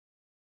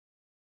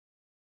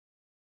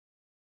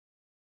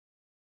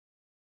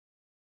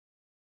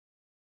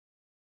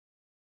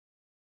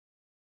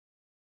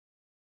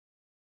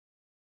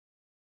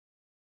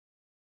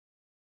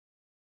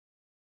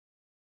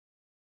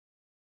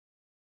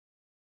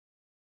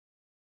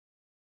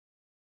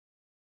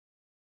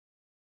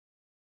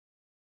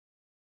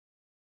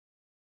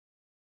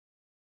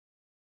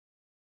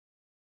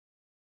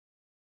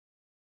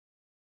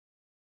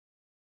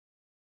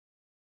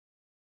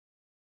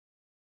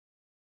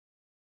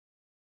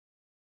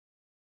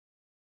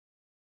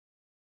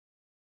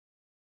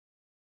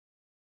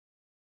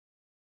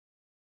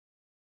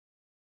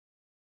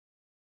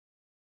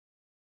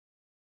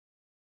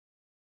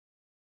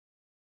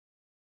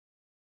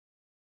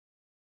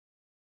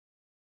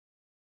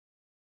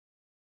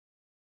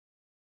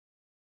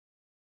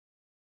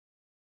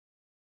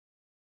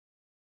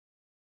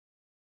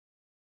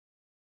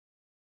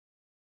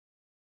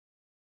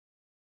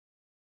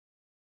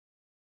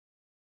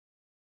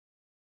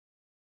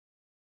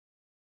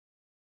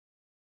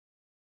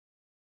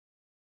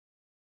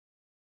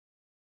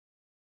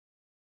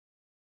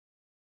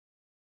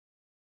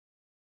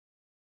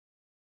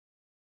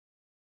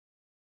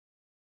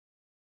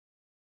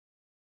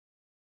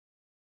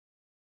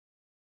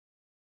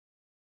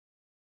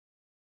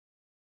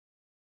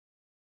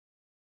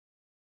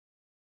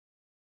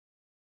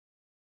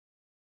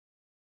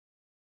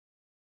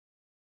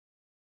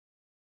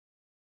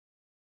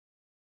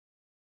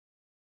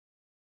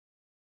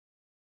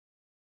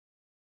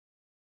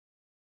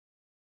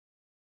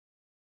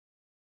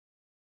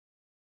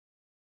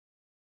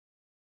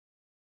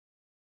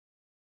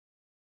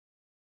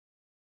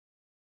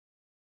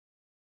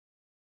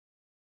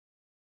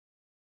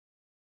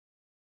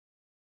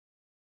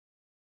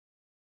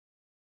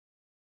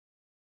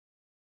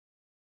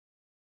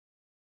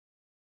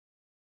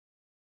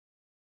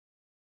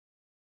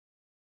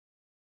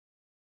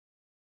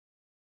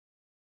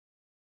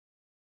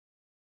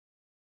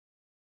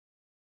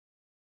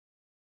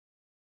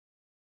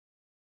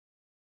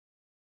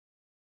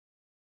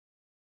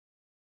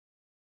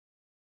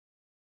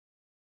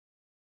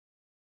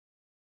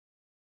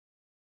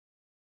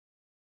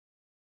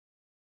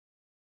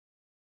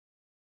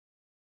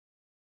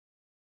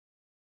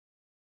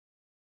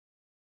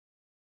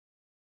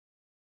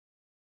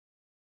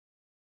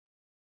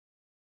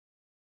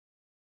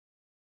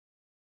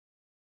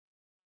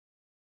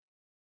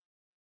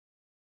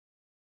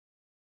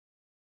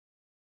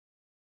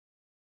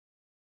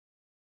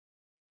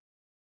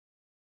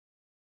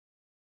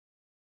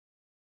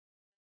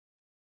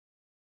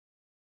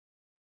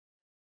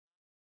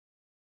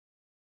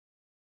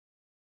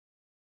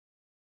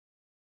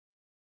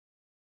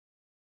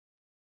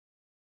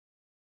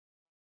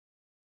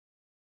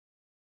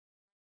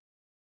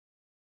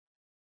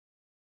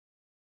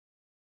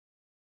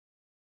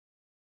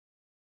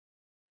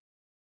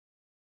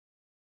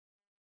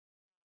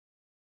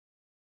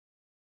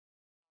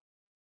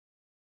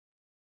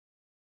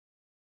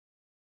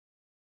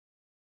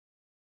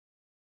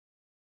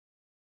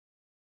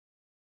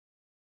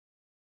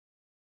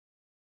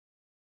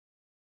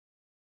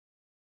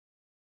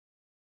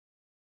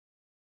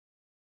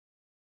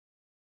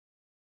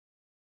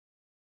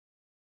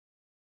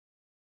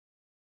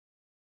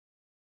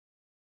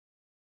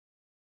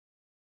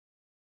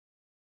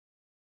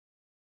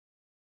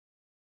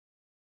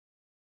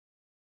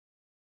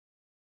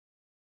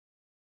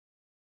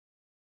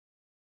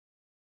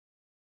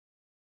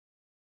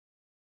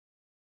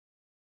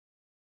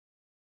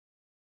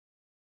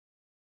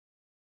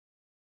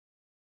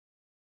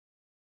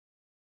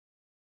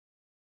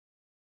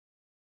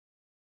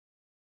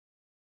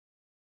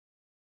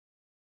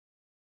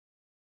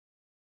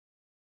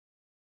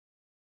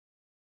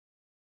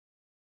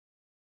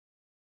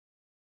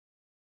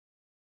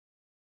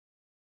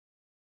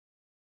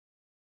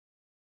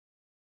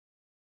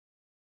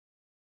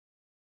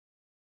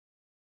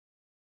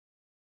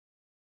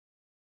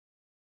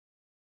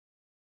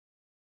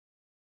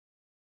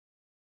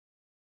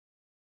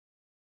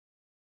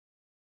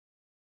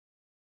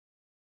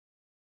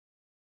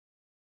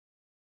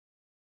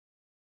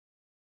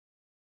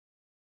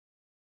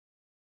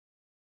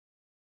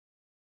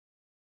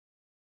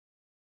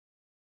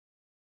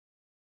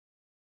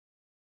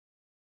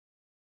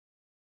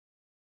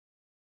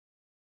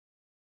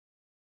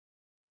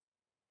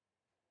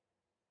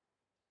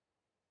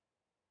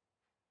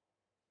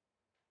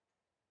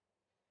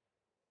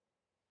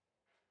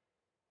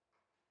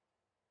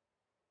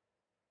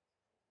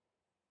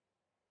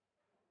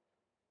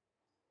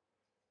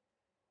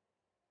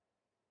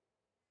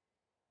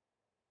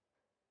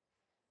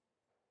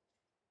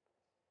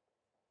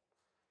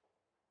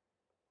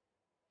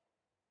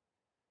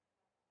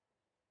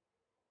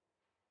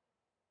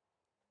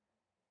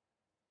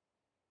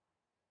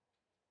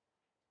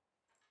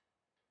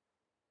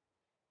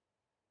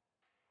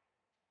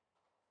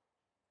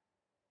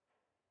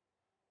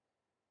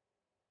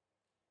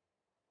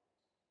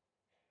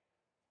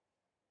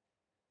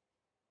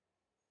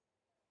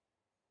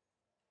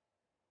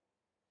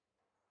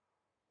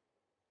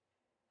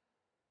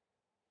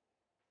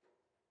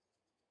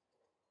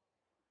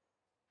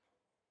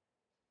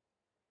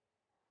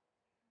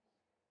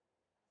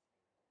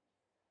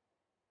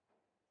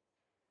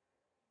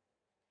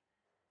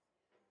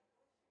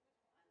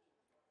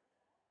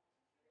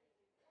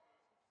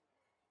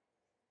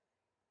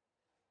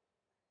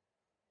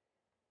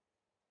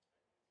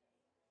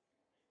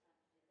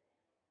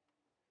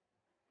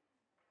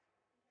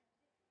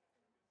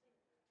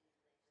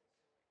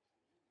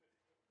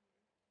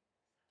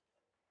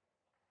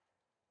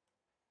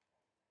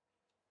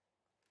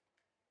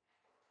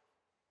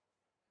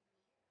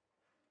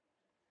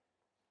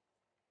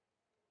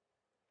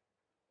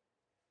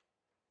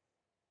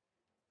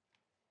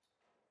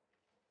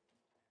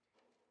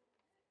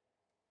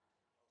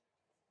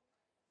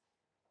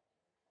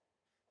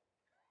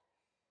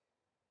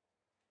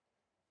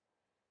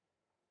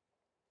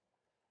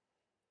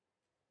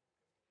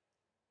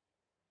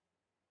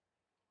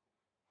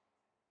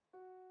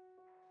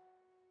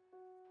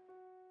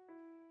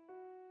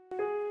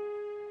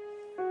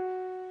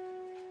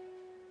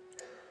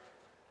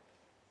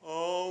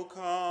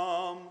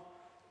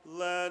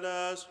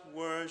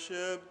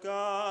worship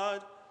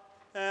God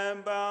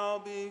and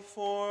bow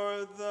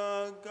before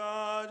the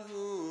God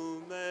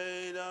who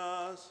made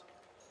us,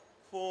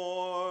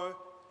 for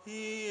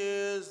he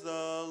is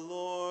the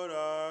Lord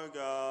our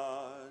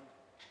God.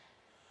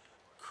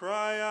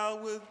 Cry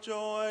out with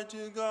joy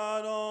to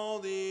God, all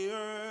the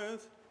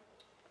earth.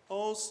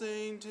 Oh,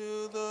 sing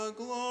to the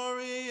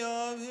glory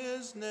of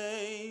his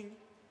name.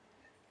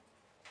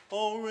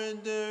 Oh,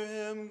 render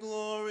him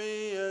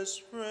glorious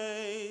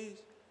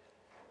praise.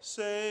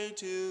 Say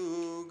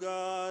to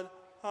God,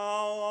 how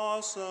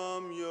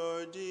awesome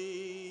your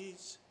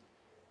deeds.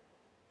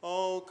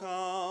 Oh,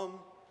 come,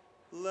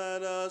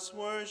 let us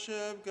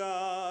worship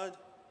God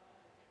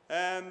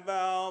and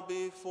bow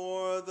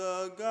before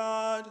the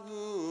God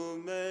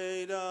who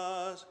made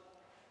us,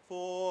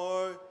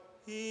 for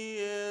he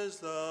is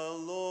the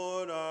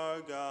Lord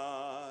our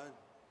God.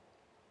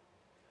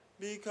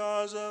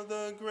 Because of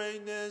the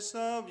greatness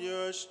of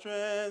your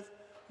strength,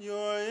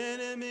 your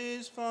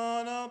enemies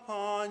fawn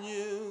upon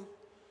you.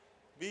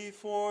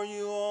 Before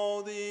you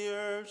all the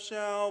earth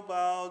shall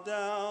bow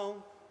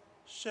down,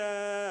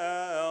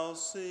 shall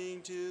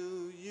sing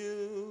to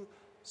you,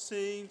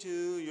 sing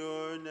to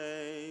your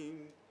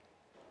name.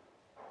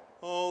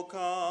 O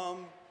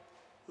come,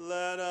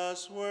 let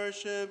us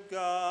worship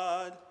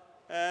God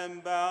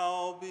and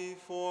bow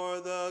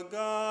before the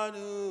God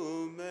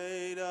who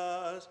made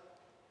us,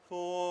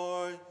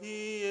 for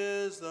he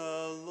is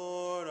the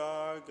Lord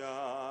our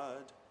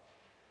God.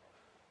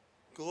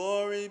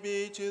 Glory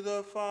be to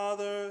the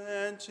Father,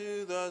 and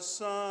to the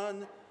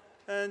Son,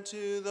 and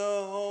to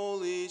the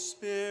Holy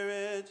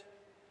Spirit,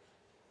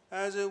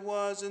 as it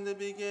was in the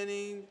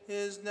beginning,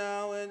 is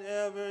now, and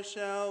ever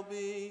shall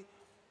be,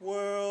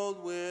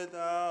 world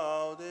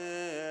without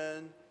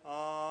end.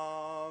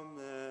 Amen.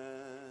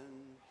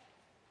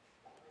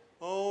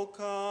 O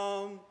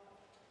come,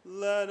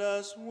 let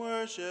us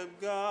worship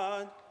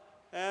God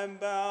and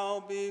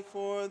bow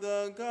before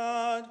the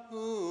God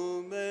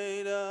who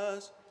made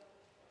us,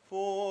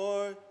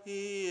 for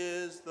he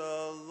is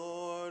the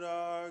Lord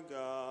our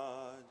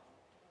God.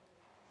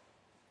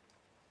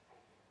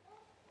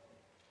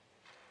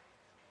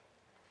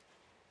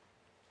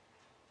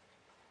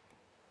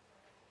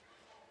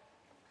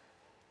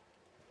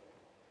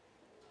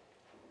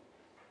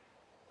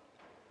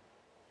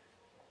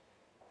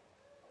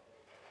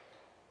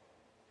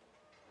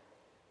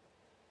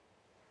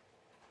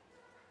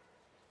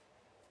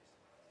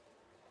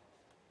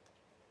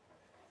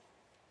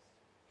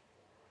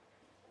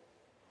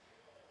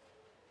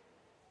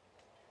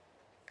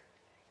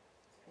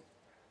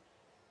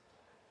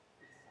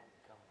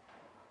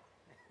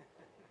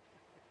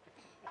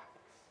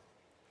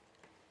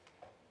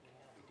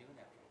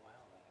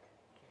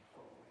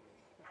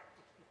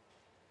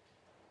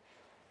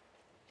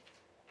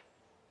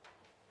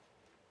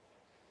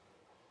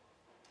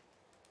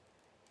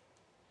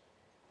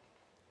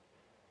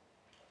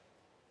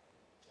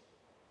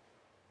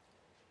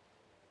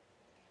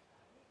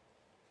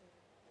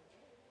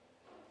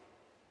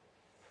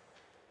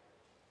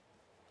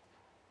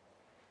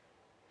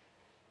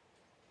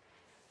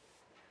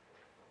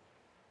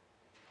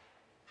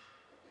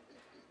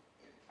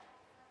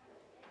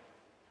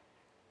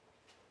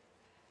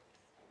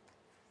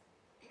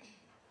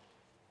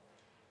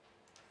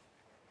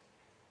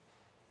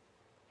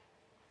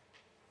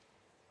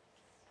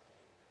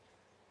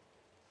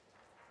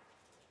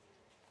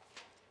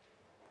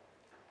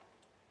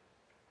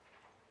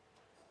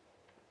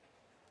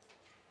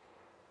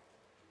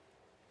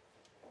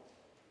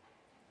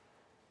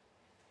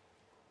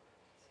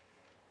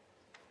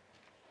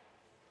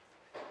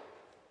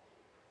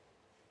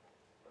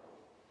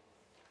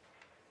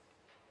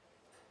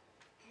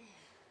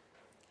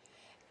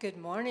 Good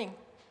morning,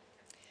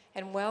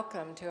 and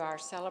welcome to our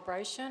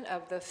celebration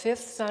of the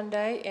fifth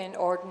Sunday in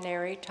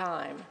Ordinary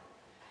Time.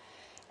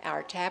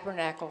 Our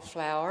tabernacle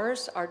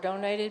flowers are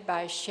donated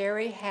by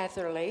Sherry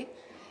Hatherley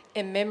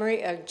in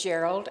memory of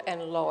Gerald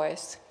and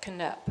Lois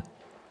Knupp.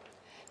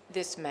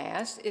 This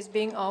Mass is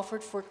being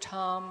offered for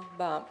Tom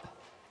Bump.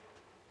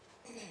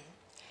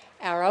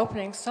 Our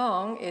opening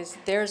song is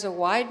There's a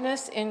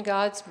Wideness in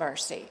God's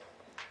Mercy.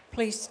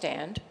 Please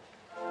stand.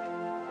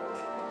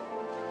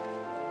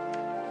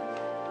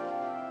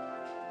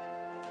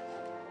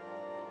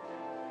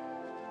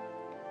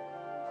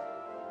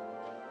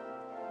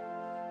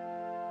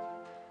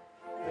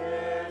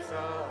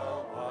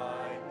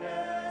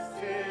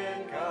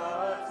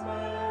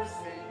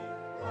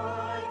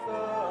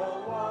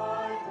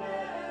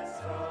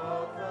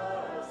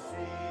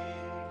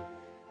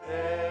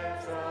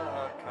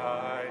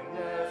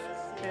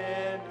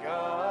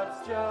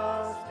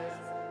 Justice,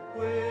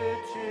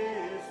 which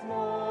is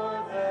more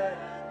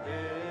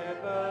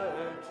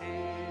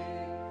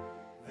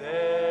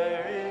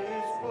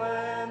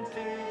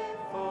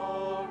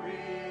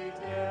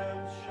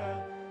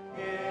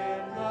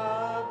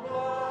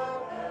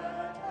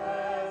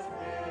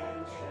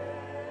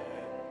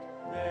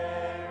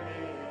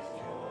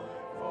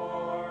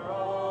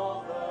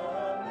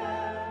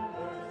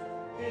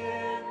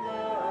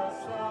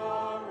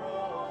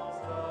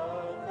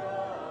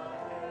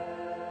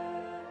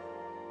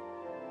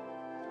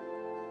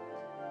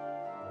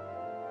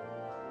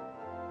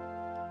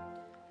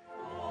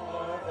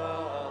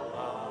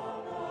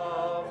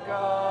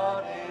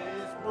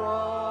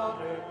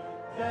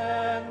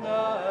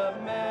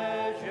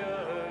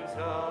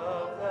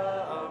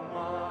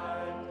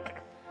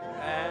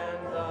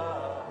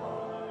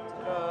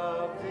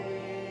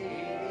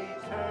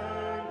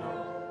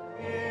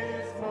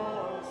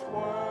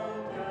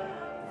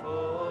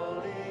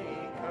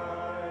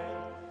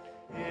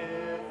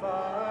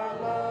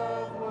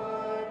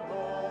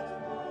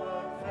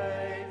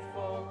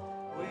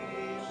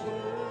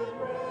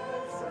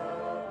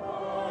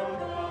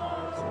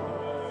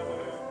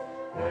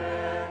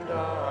and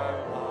our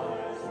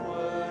lives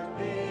would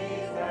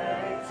be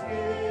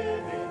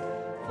thanksgiving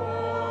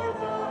for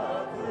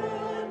the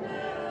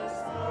goodness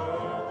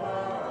of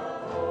the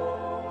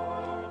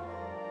Lord.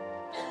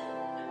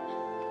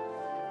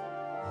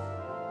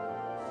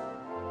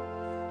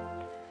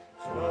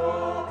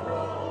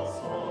 Troubled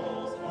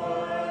souls,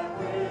 why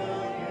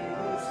will you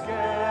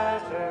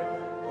scatter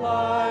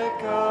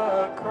like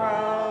a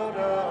crowd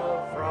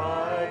of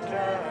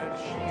frightened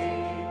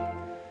sheep?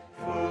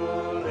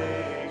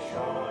 Foolish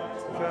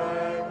hearts,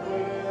 why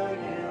will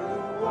you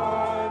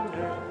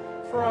wander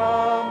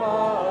from a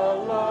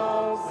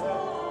love so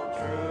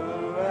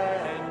true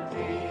and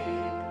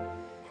deep?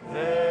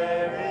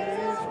 There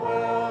is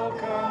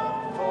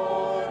welcome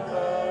for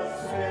the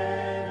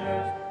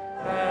sinners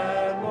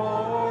and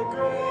more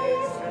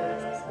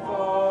graces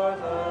for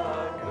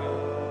the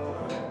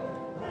good.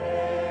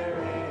 There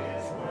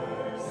is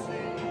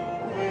mercy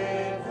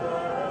with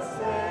the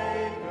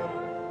Savior.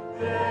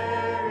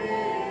 There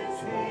is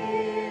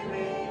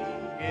healing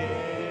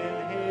in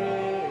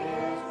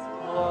His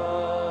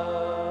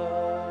blood.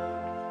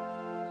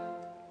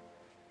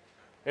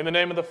 In the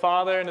name of the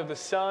Father, and of the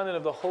Son, and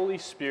of the Holy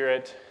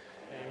Spirit,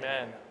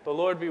 amen. The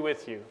Lord be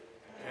with you.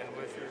 And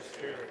with your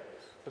spirit.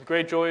 With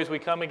great joy as we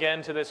come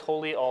again to this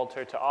holy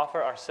altar to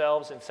offer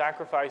ourselves in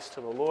sacrifice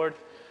to the Lord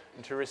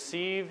and to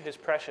receive his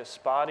precious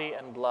body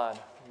and blood,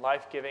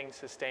 life-giving,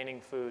 sustaining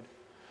food.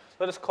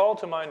 Let us call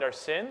to mind our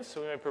sins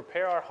so we may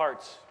prepare our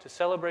hearts to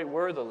celebrate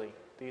worthily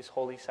these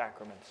holy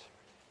sacraments.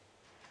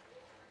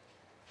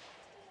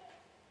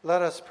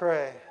 Let us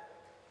pray.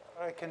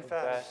 I confess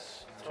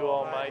Confess to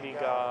Almighty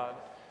God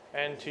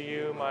and to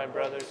you, my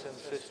brothers and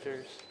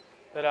sisters,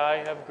 that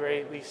I have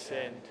greatly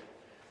sinned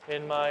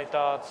in my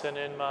thoughts and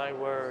in my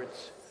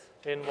words,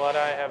 in what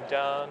I have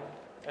done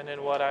and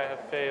in what I have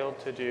failed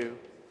to do.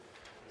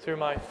 Through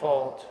my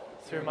fault,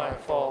 through my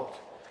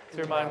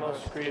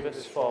most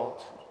grievous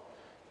fault.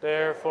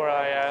 Therefore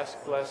I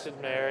ask Blessed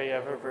Mary,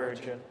 ever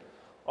Virgin,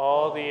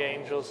 all the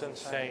angels and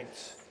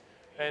saints,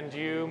 and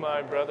you,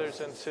 my brothers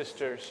and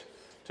sisters,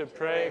 to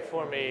pray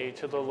for me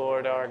to the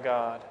Lord our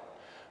God.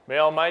 May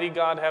Almighty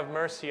God have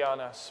mercy on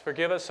us,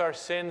 forgive us our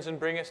sins, and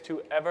bring us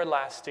to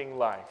everlasting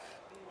life.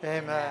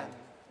 Amen.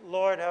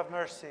 Lord, have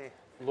mercy.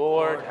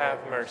 Lord,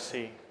 have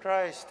mercy.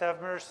 Christ, have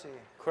mercy.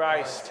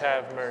 Christ,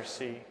 have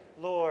mercy.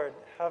 Lord,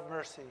 have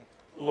mercy.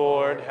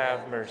 Lord,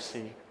 have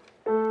mercy.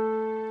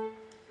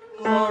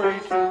 Glory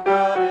to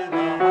God in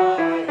the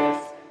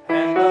highest,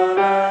 and on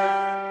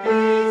earth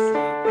peace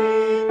to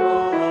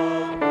people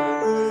of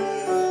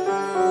goodwill.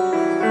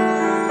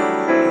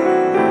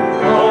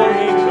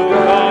 Glory to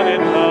God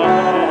in the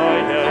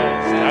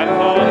highest, and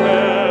on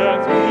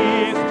earth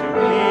peace to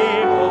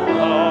people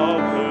of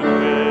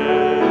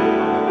goodwill.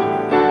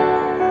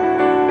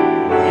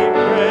 We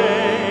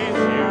praise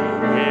you,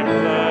 we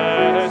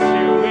bless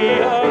you, we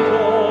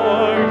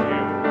adore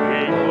you,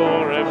 we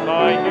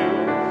glorify you,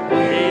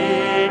 we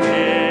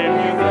give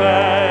you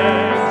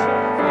thanks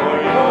for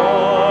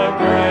your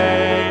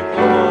great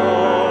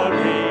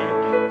glory,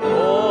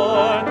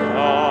 Lord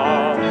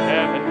God,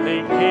 heavenly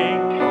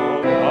King, O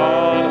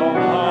God,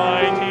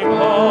 Almighty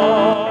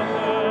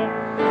Father,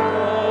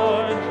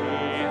 Lord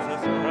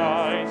Jesus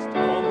Christ,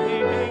 only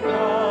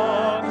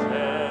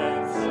begotten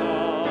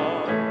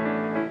Son,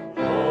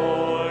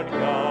 Lord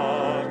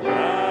God,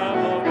 Lamb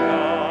of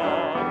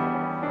God,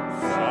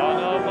 Son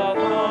of the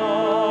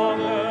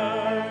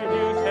Father,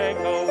 you take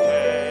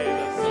away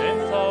the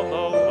sins of the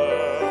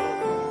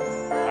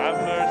world. Have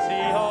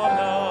mercy on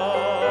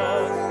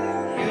us.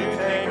 You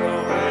take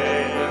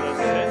away the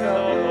sins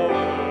of the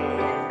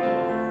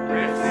world.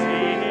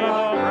 Receive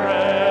our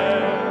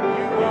prayer.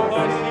 You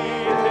are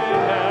seated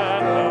at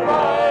the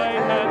right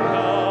hand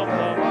of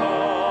the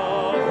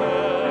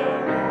Father.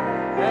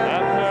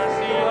 Have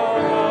mercy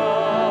on us.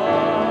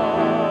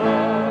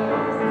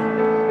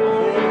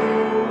 For you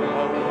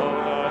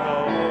alone are the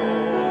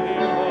Holy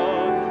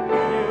One.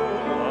 You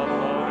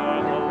alone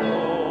are the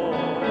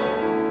Lord.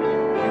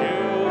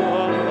 You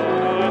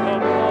alone are the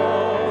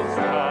Most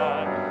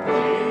High,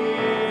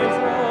 Jesus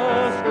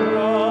Christ,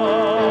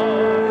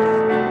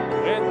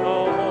 with the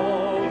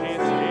Holy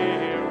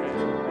Spirit,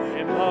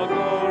 in the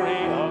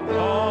glory of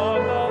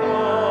God the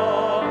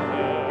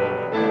Father.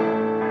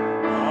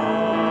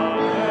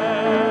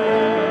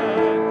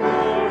 Amen.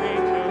 Glory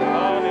to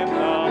God in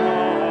the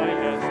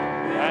highest,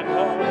 and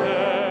on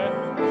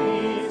earth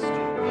peace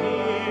to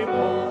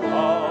people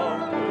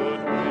of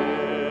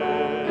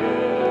goodwill.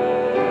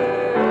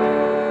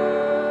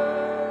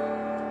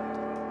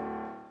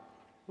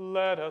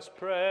 Let us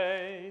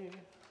pray.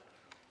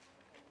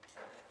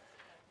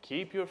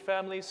 Keep your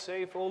family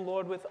safe, O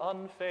Lord, with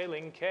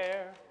unfailing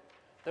care,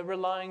 that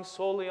relying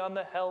solely on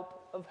the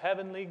help of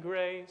heavenly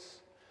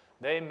grace,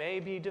 they may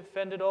be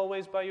defended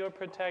always by your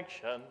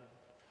protection.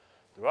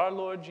 Through our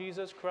Lord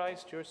Jesus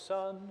Christ, your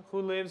Son,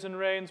 who lives and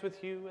reigns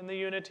with you in the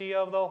unity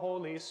of the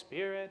Holy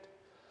Spirit,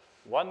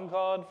 one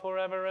God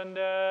forever and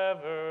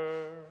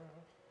ever.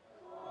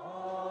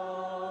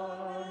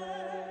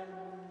 Amen.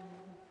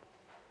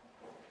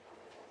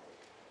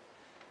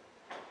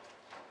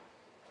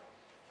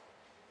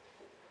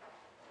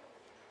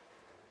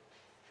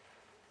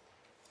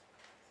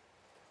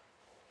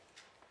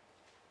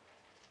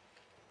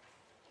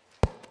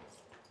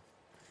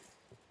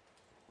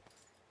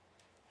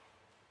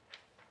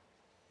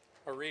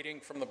 A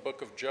reading from the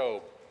book of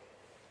Job.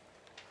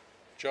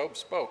 Job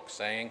spoke,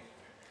 saying,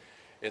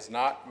 "Is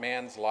not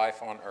man's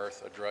life on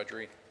earth a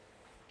drudgery?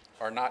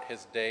 Are not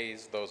his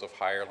days those of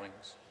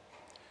hirelings?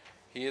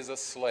 He is a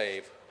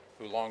slave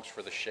who longs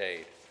for the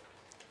shade,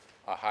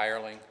 a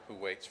hireling who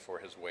waits for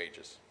his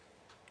wages.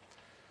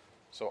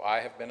 So I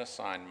have been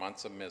assigned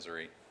months of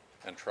misery,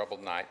 and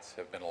troubled nights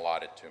have been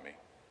allotted to me.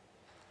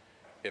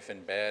 If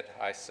in bed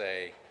I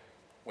say,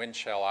 'When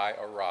shall I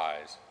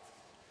arise?'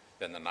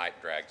 then the night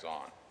drags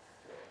on.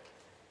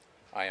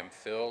 I am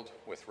filled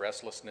with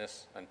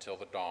restlessness until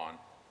the dawn.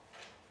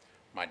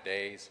 My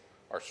days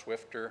are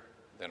swifter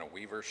than a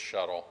weaver's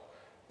shuttle.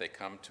 They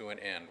come to an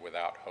end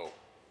without hope.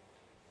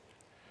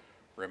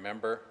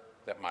 Remember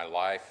that my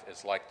life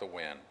is like the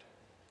wind.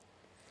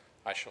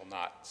 I shall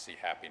not see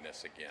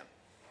happiness again."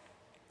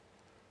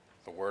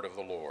 The word of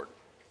the Lord.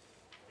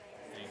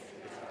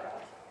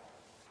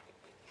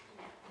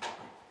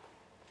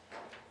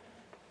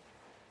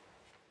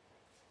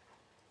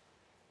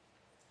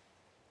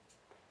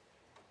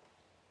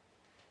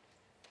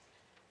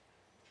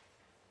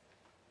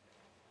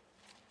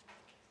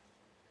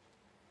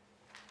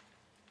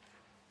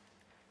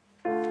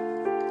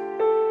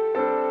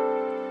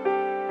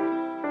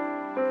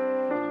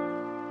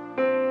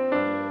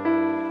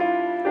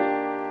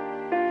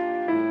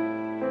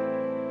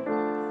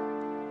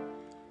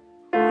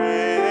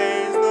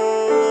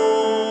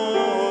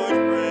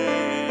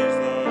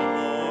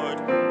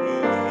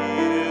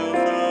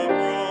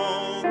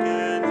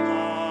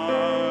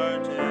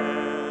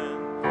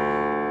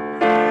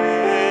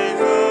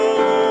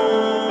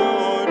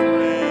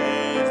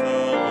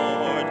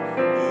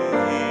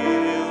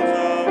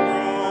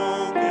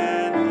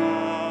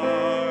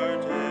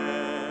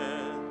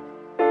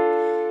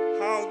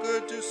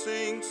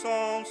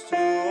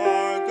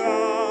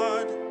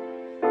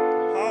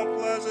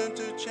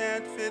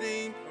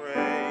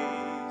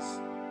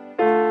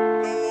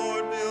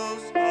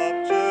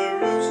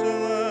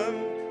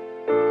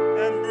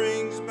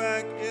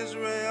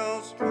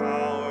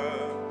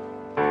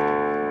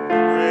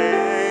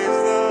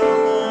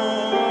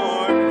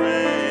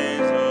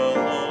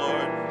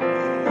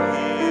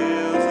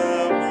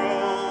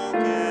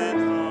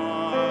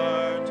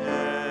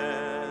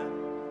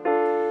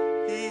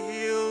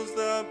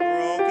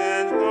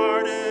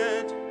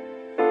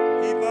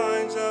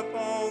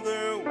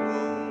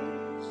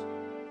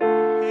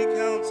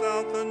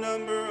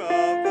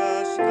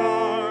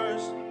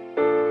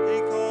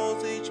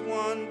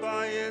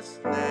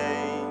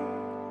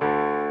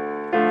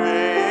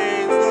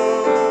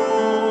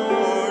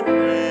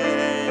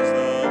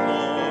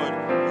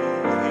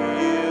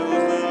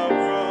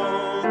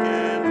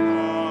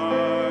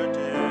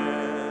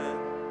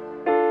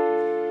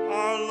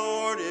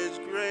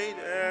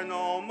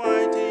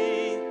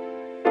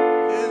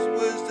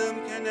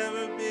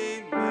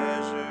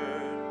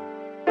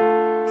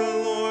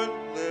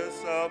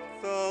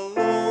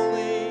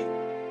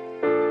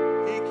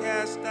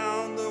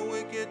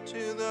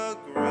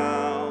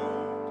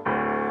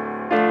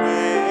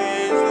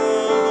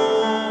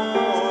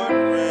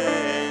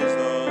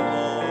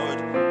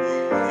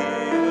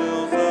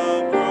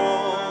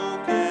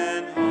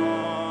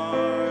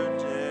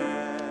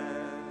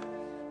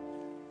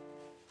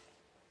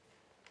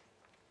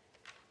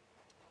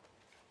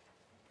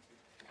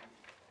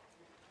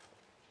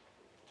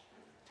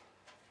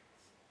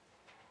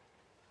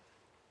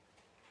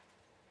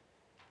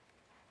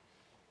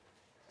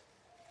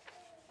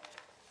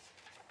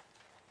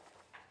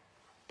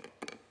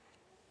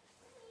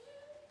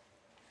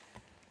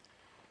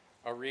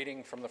 A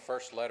reading from the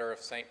first letter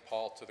of St.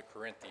 Paul to the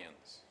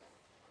Corinthians.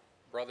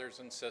 Brothers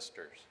and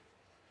sisters,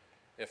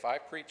 if I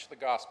preach the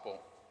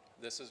gospel,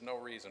 this is no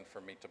reason for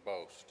me to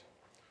boast,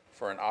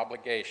 for an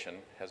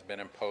obligation has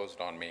been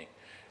imposed on me,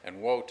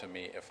 and woe to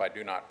me if I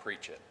do not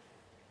preach it.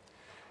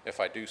 If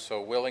I do so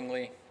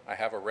willingly, I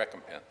have a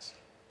recompense,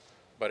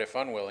 but if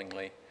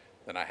unwillingly,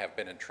 then I have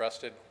been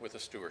entrusted with a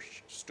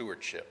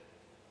stewardship.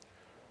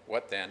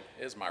 What then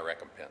is my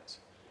recompense?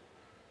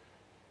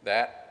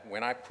 That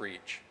when I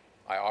preach,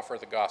 I offer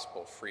the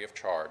gospel free of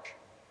charge,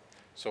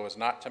 so as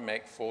not to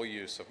make full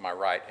use of my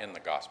right in the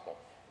gospel.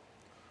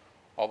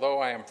 Although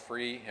I am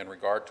free in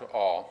regard to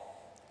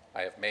all,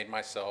 I have made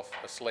myself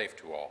a slave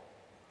to all,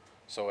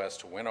 so as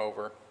to win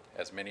over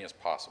as many as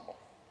possible.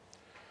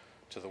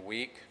 To the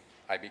weak,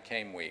 I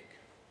became weak,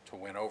 to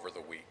win over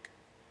the weak.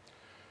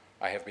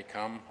 I have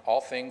become all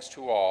things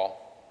to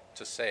all,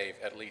 to save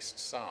at least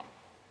some.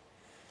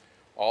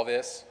 All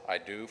this I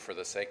do for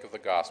the sake of the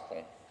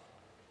gospel,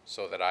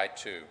 so that I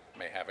too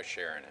may have a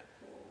share in it.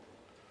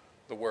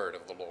 The word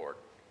of the Lord.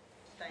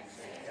 Thanks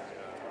be to God.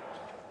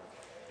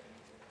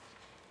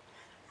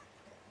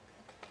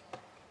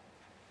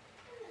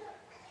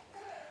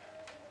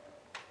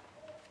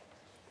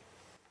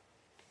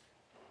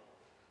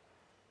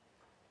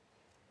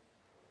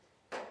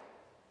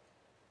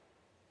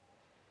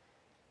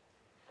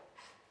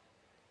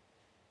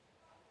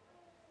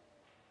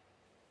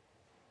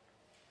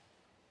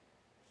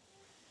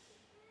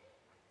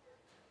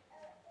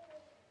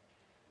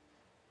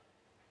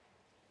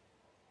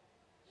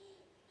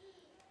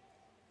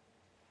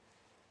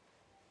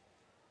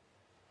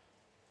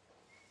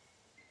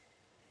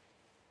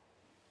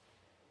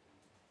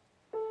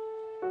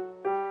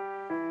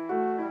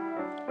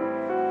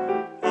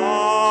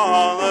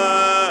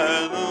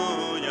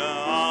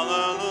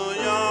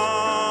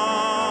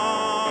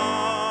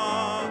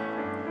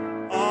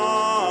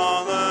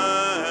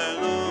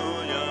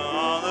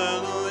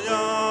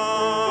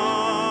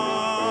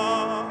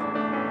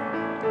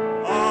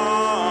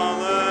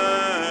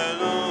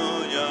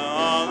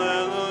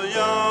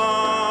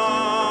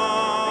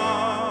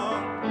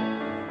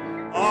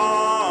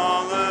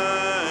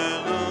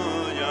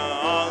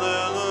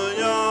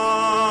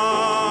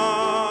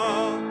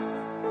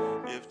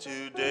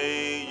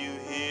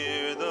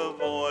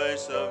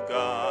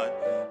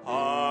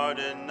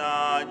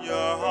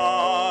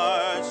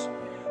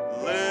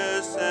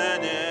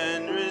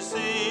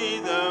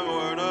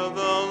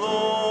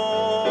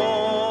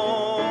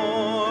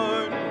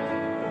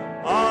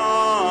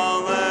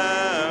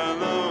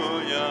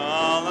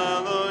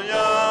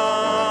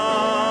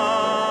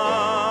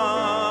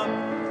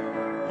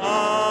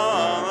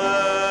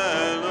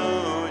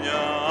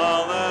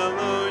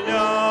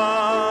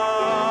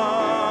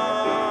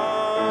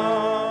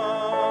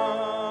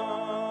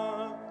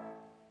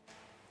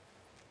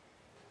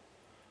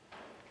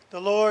 The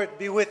Lord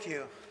be with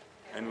you.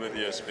 And with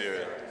your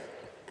spirit.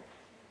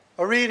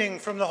 A reading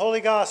from the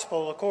Holy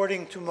Gospel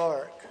according to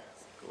Mark.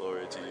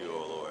 Glory to you,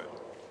 O Lord.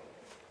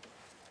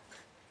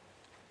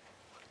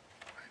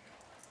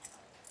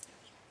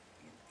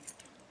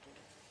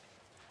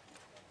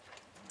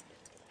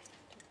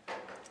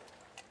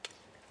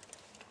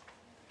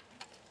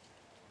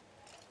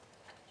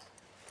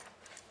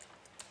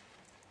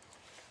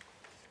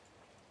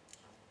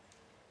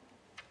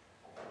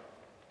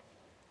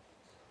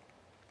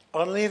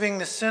 On leaving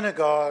the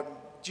synagogue,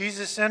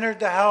 Jesus entered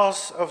the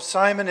house of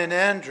Simon and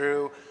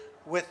Andrew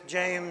with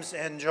James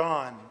and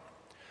John.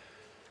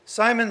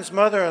 Simon's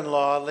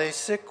mother-in-law lay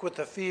sick with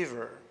a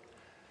fever.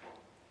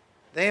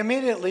 They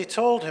immediately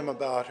told him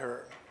about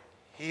her.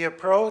 He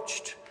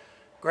approached,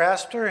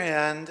 grasped her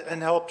hand,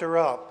 and helped her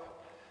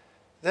up.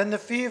 Then the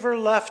fever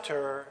left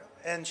her,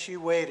 and she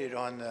waited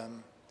on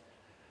them.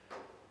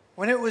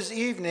 When it was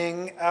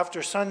evening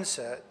after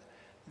sunset,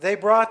 they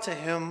brought to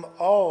him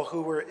all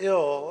who were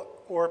ill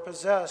or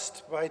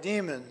possessed by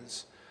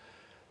demons.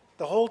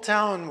 The whole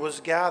town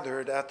was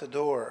gathered at the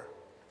door.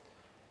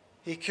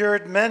 He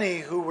cured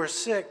many who were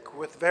sick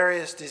with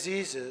various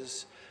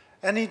diseases,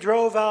 and he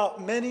drove out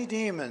many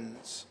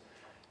demons,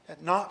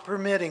 and not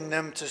permitting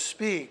them to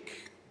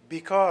speak,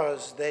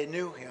 because they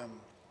knew him.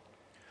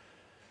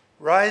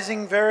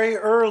 Rising very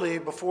early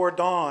before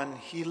dawn,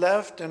 he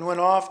left and went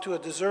off to a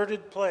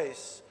deserted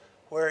place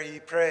where he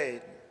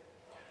prayed.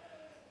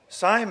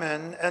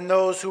 Simon and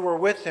those who were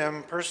with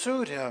him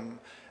pursued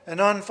him,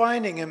 and on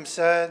finding him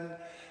said,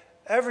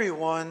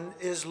 "Everyone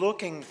is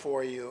looking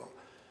for you."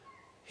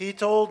 He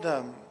told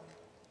them,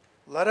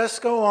 "Let us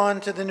go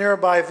on to the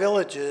nearby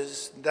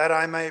villages, that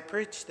I may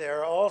preach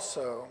there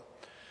also.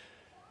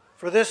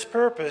 For this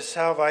purpose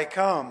have I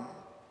come."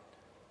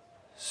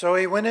 So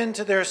he went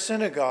into their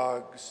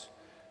synagogues,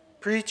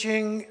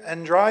 preaching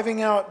and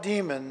driving out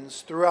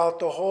demons throughout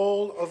the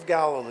whole of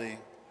Galilee.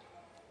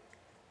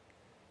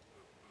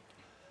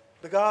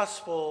 The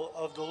Gospel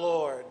of the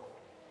Lord.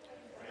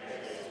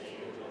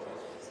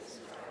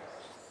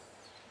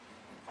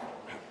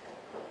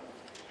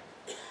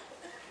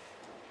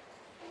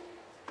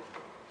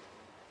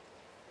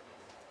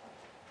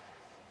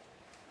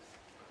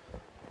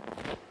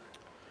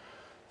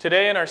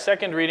 Today in our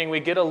second reading,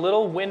 we get a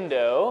little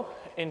window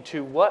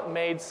into what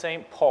made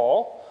St.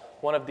 Paul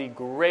one of the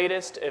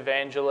greatest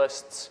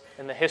evangelists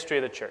in the history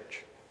of the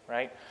church,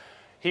 right?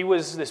 He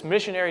was this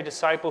missionary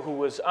disciple who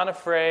was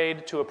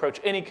unafraid to approach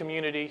any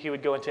community. He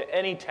would go into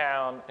any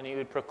town and he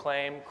would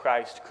proclaim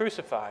Christ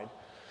crucified.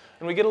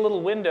 And we get a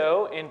little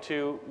window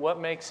into what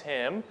makes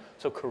him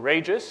so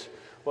courageous,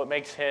 what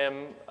makes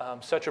him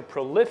such a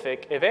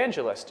prolific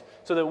evangelist,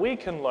 so that we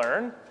can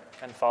learn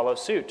and follow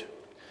suit.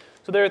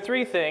 So there are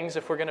three things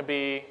if we're going to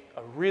be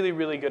a really,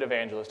 really good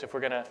evangelist, if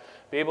we're going to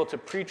be able to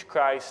preach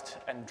Christ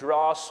and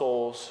draw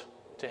souls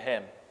to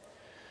him.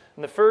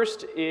 And the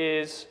first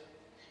is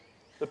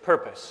the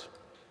purpose.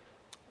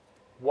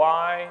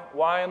 Why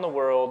in the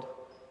world,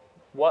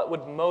 what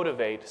would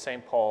motivate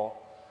St. Paul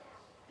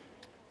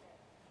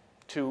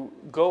to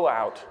go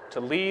out, to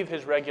leave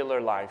his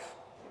regular life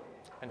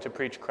and to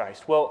preach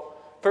Christ? Well,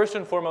 first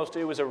and foremost,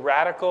 it was a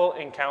radical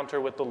encounter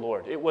with the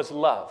Lord. It was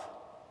love.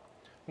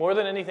 More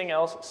than anything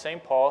else,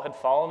 St. Paul had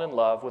fallen in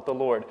love with the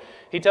Lord.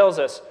 He tells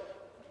us,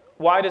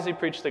 why does he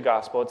preach the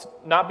gospel? It's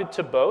not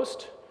to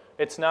boast.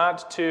 It's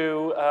not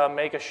to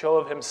make a show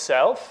of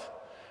himself.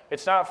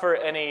 It's not for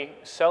any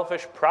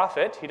selfish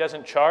profit. He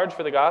doesn't charge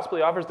for the gospel.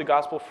 He offers the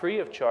gospel free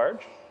of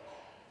charge.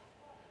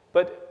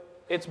 But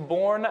it's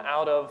born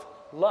out of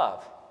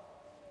love.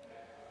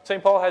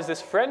 St. Paul has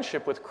this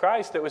friendship with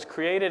Christ that was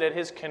created at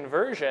his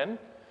conversion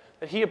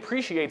that he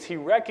appreciates. He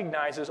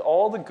recognizes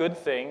all the good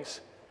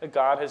things that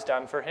God has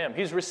done for him.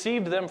 He's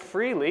received them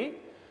freely,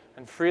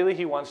 and freely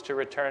he wants to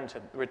return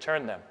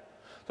them.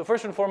 So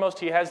first and foremost,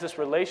 he has this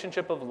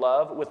relationship of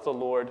love with the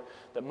Lord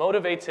that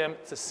motivates him.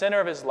 It's the center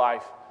of his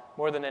life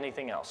more than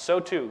anything else.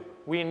 So too,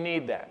 we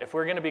need that. If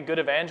we're going to be good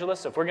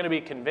evangelists, if we're going to be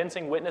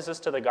convincing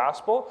witnesses to the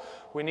gospel,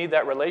 we need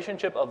that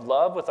relationship of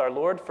love with our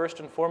Lord first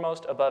and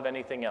foremost above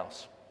anything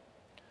else.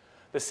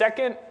 The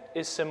second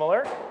is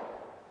similar.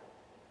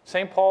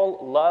 St.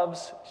 Paul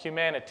loves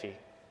humanity.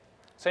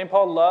 St.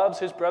 Paul loves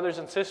his brothers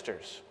and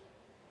sisters.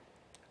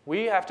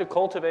 We have to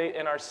cultivate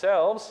in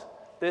ourselves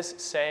this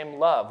same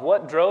love.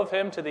 What drove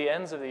him to the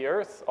ends of the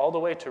earth, all the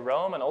way to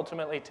Rome and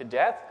ultimately to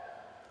death,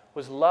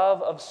 was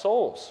love of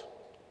souls.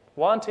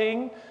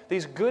 Wanting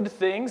these good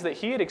things that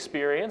he had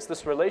experienced,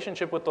 this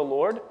relationship with the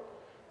Lord,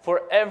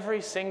 for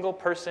every single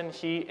person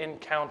he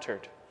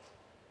encountered.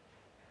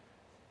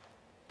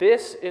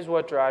 This is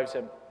what drives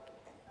him.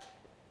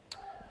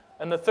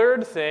 And the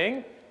third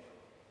thing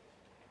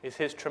is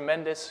his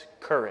tremendous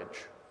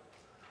courage.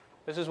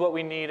 This is what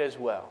we need as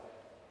well.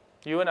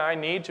 You and I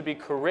need to be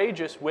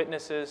courageous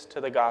witnesses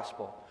to the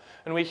gospel.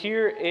 And we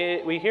hear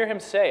him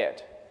say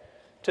it.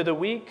 To the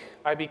weak,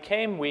 I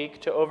became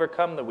weak to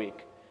overcome the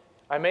weak.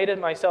 I made it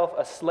myself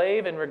a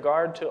slave in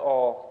regard to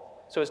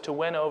all, so as to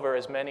win over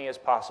as many as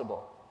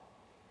possible.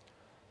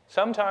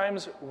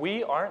 Sometimes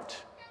we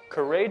aren't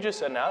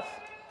courageous enough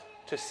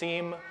to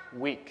seem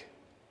weak.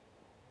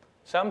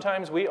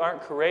 Sometimes we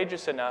aren't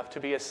courageous enough to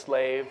be a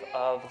slave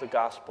of the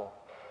gospel.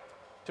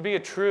 To be a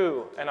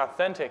true and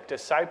authentic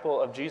disciple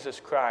of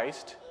Jesus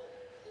Christ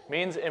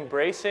means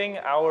embracing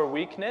our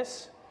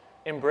weakness,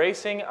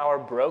 embracing our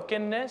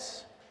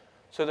brokenness,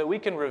 so that we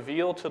can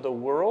reveal to the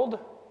world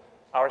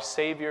our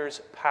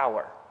Savior's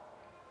power.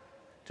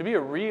 To be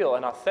a real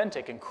and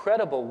authentic and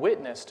credible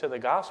witness to the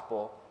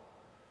gospel,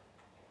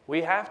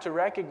 we have to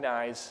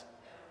recognize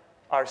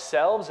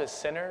ourselves as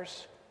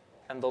sinners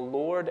and the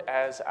Lord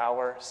as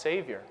our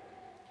Savior.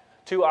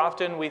 Too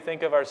often we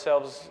think of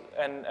ourselves,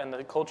 and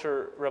the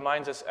culture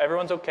reminds us,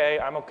 everyone's okay,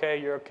 I'm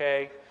okay, you're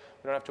okay,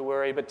 we don't have to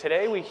worry. But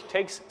today we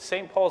take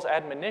St. Paul's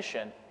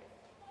admonition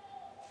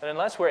that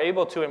unless we're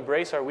able to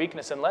embrace our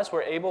weakness, unless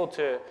we're able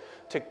to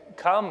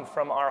come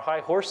from our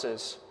high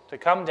horses, to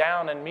come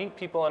down and meet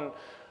people and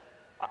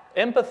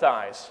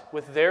empathize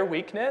with their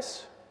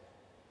weakness,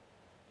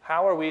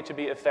 how are we to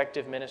be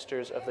effective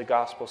ministers of the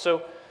gospel?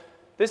 So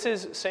this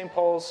is St.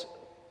 Paul's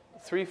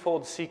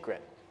threefold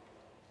secret.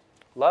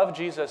 Love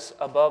Jesus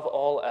above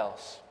all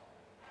else.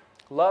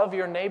 Love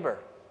your neighbor,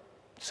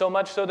 so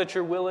much so that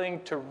you're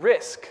willing to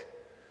risk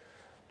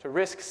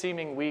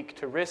seeming weak,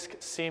 to risk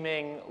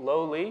seeming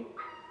lowly,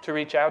 to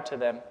reach out to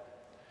them.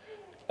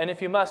 And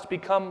if you must,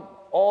 become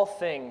all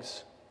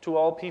things to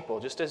all people,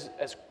 just as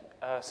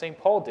St.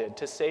 Paul did,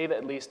 to save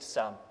at least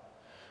some.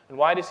 And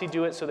why does he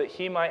do it? So that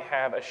he might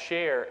have a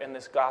share in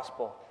this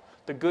gospel,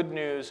 the good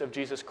news of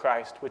Jesus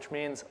Christ, which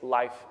means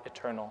life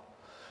eternal.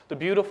 The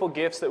beautiful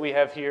gifts that we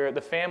have here,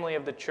 the family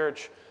of the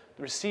church,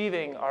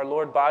 receiving our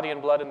Lord body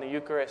and blood in the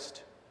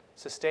Eucharist,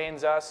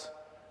 sustains us.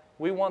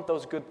 We want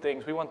those good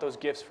things. We want those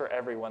gifts for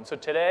everyone. So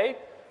today,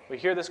 we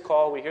hear this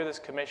call, we hear this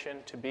commission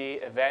to be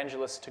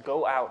evangelists, to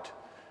go out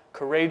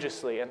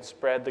courageously and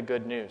spread the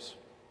good news.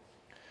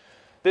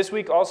 This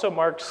week also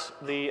marks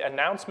the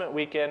announcement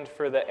weekend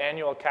for the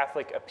annual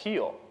Catholic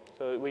Appeal.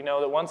 So we know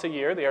that once a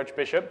year, the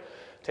Archbishop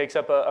takes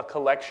up a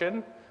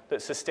collection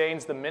that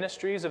sustains the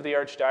ministries of the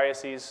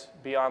Archdiocese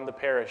beyond the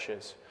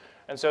parishes.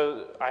 And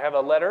so I have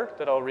a letter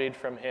that I'll read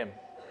from him.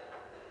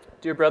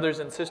 Dear brothers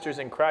and sisters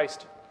in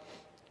Christ,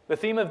 the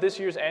theme of this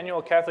year's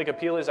annual Catholic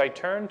Appeal is, I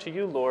turn to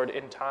you, Lord,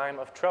 in time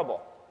of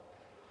trouble.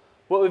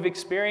 What we've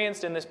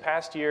experienced in this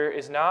past year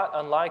is not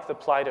unlike the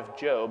plight of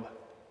Job,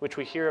 which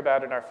we hear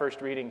about in our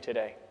first reading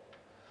today.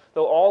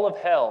 Though all of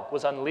hell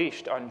was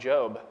unleashed on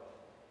Job,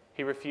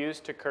 he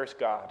refused to curse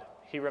God.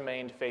 He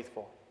remained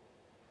faithful.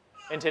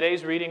 In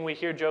today's reading, we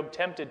hear Job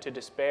tempted to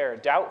despair,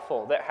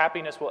 doubtful that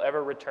happiness will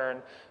ever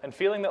return, and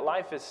feeling that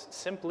life is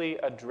simply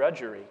a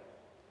drudgery.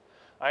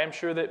 I am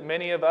sure that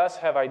many of us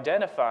have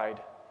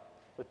identified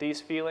with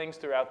these feelings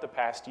throughout the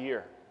past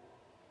year.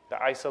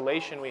 The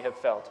isolation we have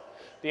felt,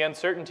 the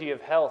uncertainty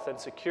of health and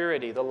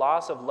security, the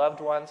loss of loved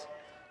ones,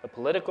 the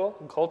political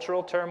and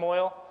cultural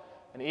turmoil,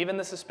 and even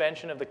the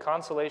suspension of the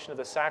consolation of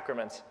the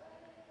sacraments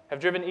have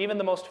driven even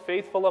the most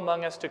faithful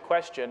among us to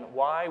question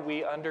why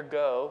we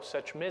undergo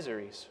such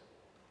miseries.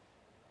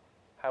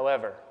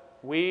 However,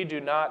 we do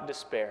not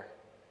despair.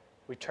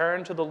 We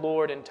turn to the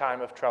Lord in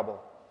time of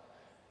trouble.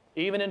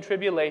 Even in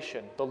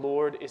tribulation, the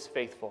Lord is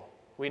faithful.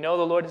 We know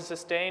the Lord has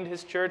sustained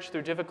his church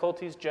through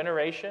difficulties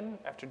generation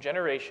after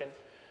generation,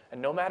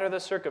 and no matter the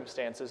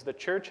circumstances, the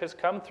church has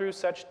come through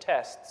such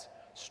tests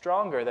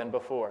stronger than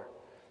before,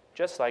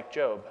 just like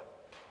Job.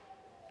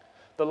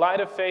 The light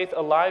of faith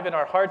alive in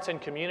our hearts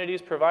and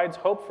communities provides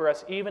hope for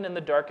us even in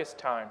the darkest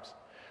times.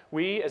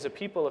 We, as a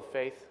people of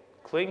faith,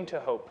 cling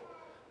to hope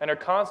and are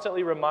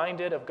constantly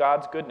reminded of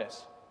God's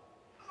goodness.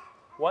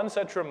 One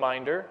such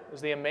reminder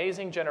is the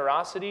amazing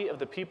generosity of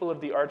the people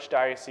of the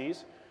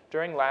Archdiocese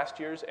during last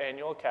year's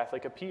annual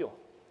Catholic Appeal.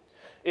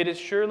 It is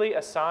surely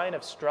a sign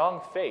of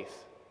strong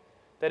faith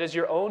that as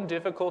your own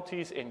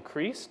difficulties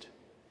increased,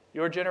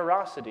 your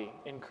generosity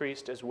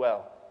increased as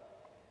well.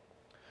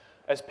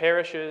 As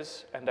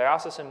parishes and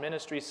diocesan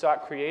ministries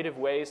sought creative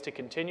ways to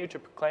continue to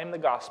proclaim the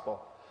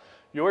gospel,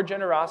 your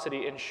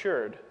generosity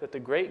ensured that the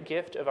great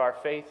gift of our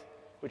faith,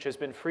 which has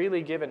been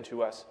freely given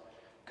to us,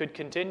 could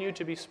continue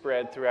to be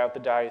spread throughout the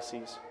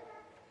diocese.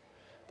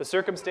 The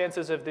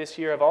circumstances of this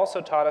year have also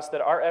taught us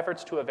that our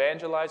efforts to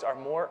evangelize are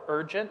more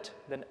urgent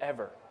than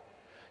ever.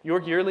 Your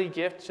yearly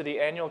gift to the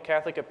annual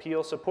Catholic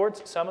Appeal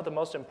supports some of the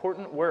most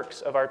important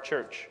works of our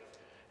church,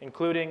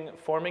 including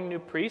forming new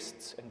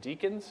priests and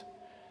deacons,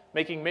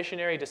 making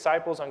missionary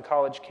disciples on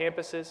college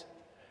campuses,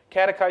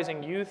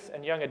 catechizing youth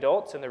and young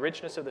adults in the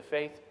richness of the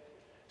faith,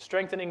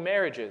 strengthening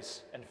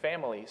marriages and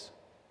families,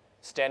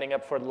 standing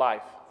up for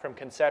life from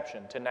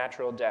conception to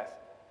natural death,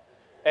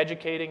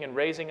 educating and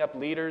raising up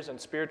leaders and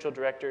spiritual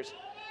directors,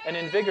 and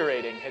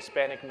invigorating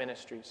Hispanic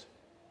ministries.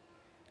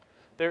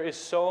 There is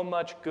so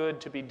much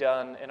good to be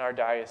done in our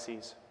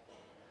diocese.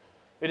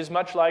 It is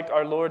much like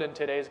our Lord in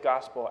today's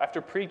gospel. After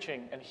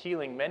preaching and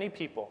healing many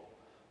people,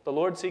 the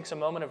Lord seeks a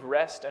moment of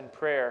rest and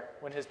prayer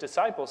when his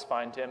disciples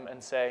find him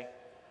and say,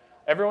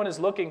 "Everyone is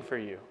looking for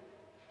you."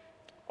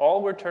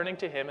 All were turning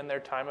to him in their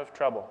time of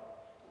trouble.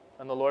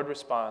 And the Lord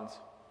responds,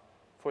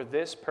 "For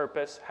this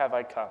purpose have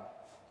I come."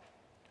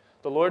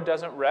 The Lord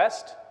doesn't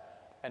rest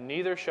and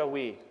neither shall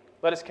we.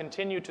 Let us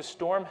continue to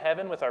storm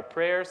heaven with our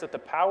prayers that the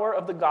power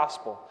of the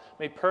gospel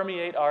may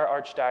permeate our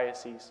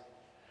archdiocese.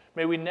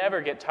 May we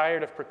never get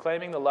tired of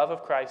proclaiming the love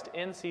of Christ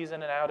in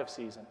season and out of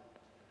season.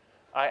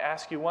 I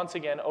ask you once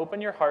again, open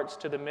your hearts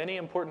to the many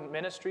important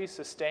ministries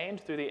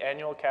sustained through the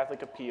annual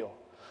Catholic Appeal.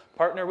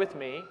 Partner with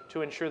me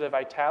to ensure the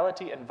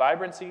vitality and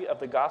vibrancy of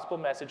the gospel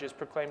message is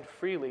proclaimed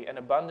freely and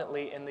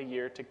abundantly in the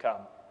year to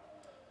come.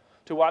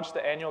 To watch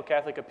the annual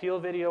Catholic Appeal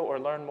video or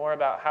learn more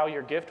about how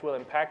your gift will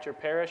impact your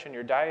parish and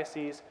your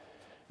diocese,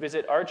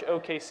 visit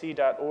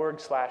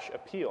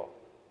archokc.org/appeal.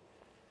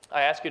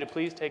 I ask you to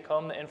please take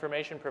home the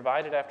information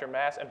provided after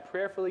Mass and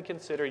prayerfully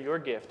consider your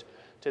gift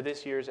to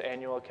this year's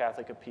annual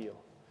Catholic Appeal.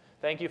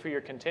 Thank you for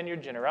your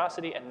continued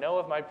generosity, and know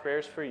of my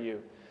prayers for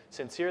you.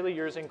 Sincerely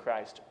yours in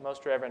Christ,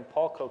 Most Reverend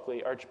Paul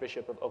Coakley,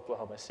 Archbishop of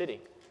Oklahoma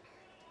City.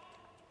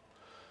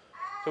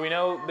 So we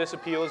know this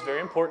appeal is very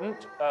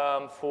important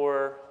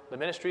for the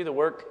ministry, the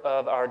work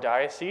of our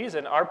diocese,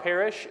 and our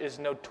parish is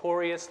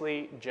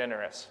notoriously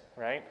generous,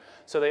 right?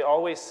 So they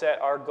always set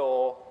our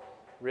goal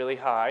really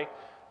high,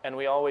 and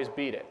we always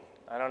beat it.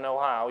 I don't know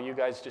how. You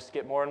guys just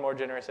get more and more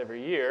generous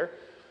every year.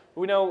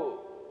 We know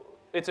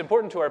it's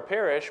important to our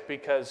parish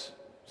because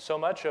so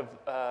much of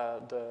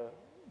the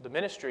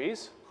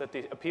ministries that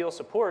the appeal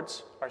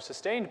supports are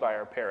sustained by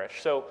our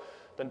parish. So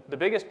the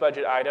biggest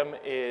budget item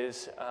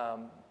is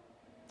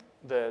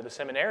the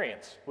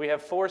seminarians. We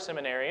have 4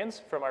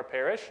 seminarians from our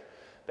parish.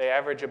 They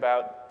average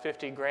about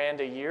 50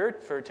 grand a year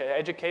to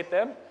educate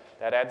them.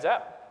 That adds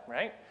up,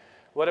 right?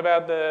 What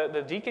about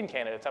the deacon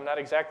candidates? I'm not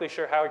exactly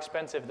sure how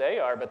expensive they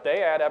are, but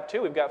they add up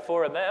too. We've got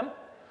 4 of them,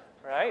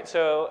 right?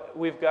 So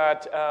we've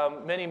got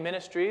many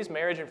ministries,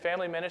 marriage and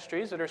family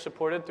ministries that are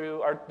supported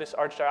through this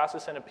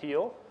Archdiocesan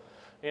appeal.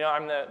 You know,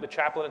 I'm the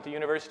chaplain at the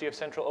University of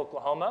Central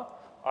Oklahoma.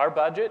 Our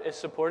budget is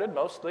supported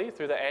mostly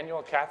through the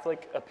annual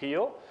Catholic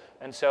Appeal.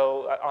 And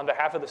so on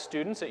behalf of the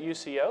students at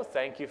UCO,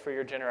 thank you for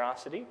your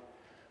generosity.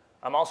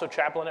 I'm also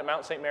chaplain at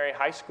Mount St. Mary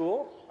High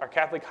School. Our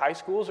Catholic high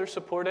schools are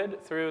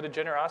supported through the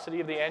generosity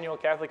of the annual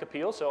Catholic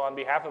Appeal. So on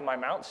behalf of my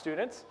Mount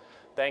students,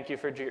 thank you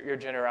for your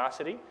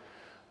generosity.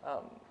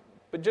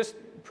 But just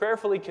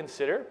prayerfully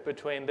consider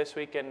between this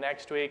week and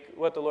next week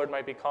what the Lord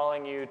might be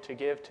calling you to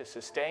give to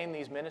sustain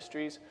these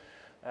ministries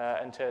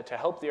and to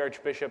help the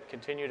Archbishop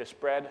continue to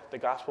spread the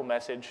gospel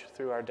message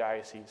through our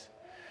diocese.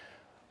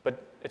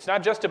 But it's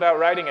not just about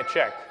writing a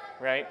check,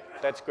 right?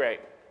 That's great.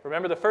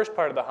 Remember the first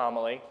part of the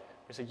homily.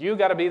 We said, you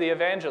got to be the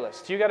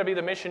evangelists. You got to be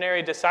the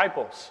missionary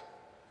disciples.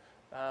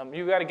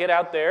 You got to get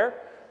out there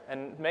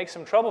and make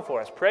some trouble for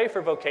us. Pray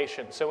for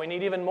vocations, so we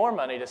need even more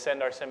money to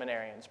send our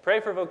seminarians. Pray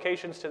for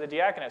vocations to the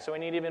diaconate, so we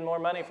need even more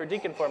money for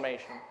deacon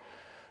formation.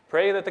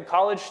 Pray that the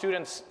college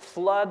students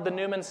flood the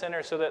Newman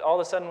Center so that all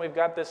of a sudden we've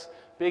got this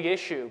big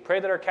issue.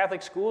 Pray that our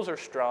Catholic schools are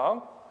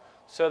strong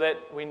so that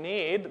we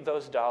need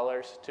those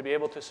dollars to be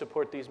able to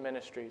support these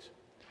ministries.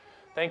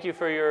 Thank you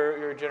for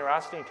your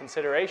generosity and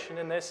consideration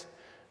in this,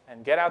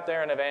 and get out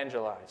there and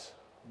evangelize.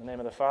 In the name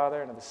of the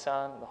Father, and of the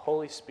Son, and the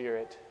Holy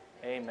Spirit,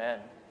 amen.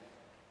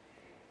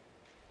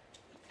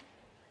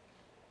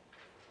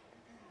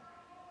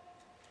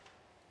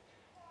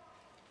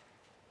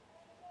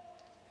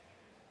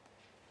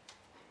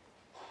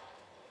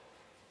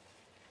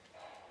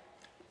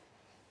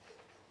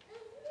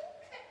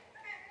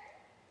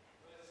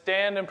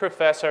 Stand and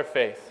profess our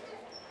faith.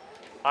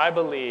 I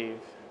believe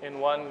in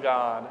one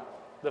God,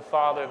 the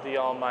Father of the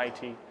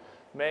Almighty,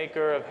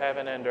 maker of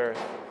heaven and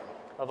earth,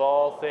 of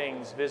all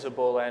things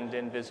visible and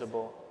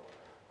invisible.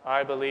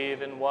 I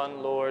believe in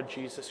one Lord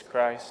Jesus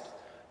Christ,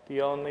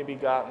 the only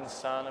begotten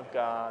Son of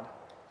God,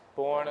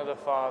 born of the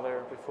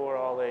Father before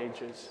all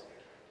ages,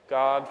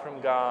 God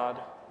from God,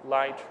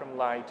 light from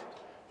light,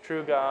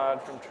 true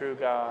God from true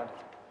God,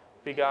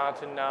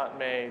 begotten, not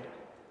made,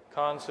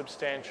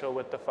 consubstantial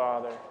with the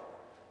Father.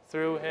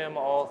 Through him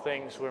all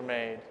things were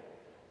made.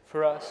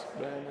 For us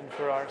then and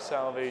for our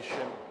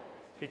salvation,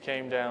 he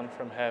came down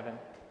from heaven.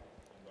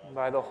 And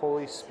by the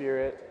Holy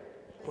Spirit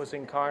was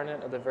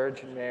incarnate of the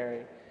Virgin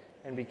Mary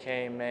and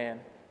became man.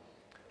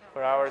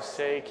 For our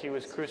sake he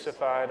was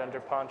crucified under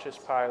Pontius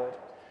Pilate.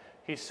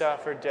 He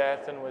suffered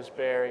death and was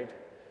buried,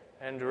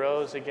 and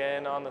rose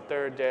again on the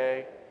 3rd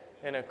day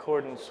in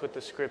accordance with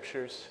the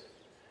Scriptures.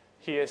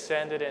 He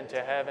ascended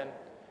into heaven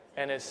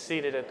and is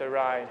seated at the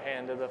right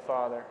hand of the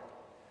Father.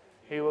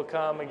 He will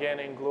come again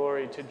in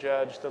glory to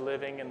judge the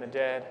living and the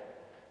dead,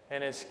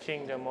 and his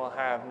kingdom will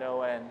have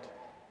no end.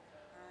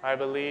 I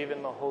believe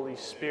in the Holy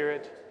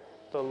Spirit,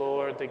 the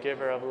Lord, the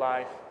giver of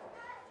life,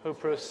 who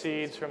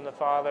proceeds from the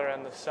Father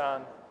and the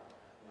Son,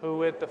 who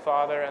with the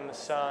Father and the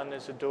Son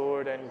is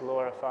adored and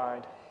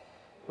glorified,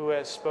 who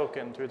has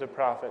spoken through the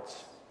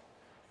prophets.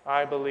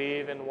 I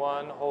believe in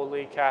one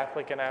holy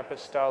Catholic and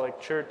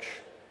Apostolic Church.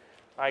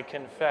 I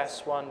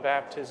confess one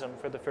baptism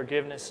for the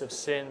forgiveness of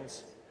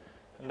sins,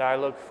 and I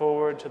look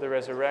forward to the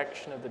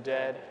resurrection of the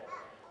dead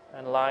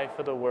and life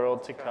of the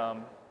world to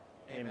come.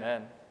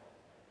 Amen.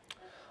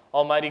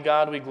 Almighty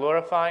God, we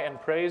glorify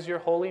and praise your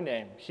holy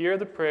name. Hear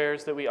the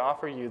prayers that we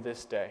offer you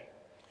this day.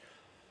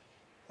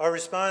 Our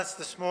response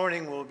this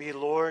morning will be,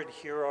 Lord,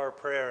 hear our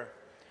prayer.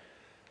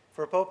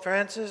 For Pope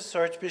Francis,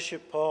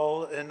 Archbishop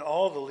Paul, and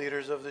all the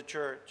leaders of the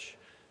Church,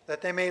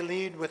 that they may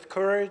lead with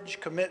courage,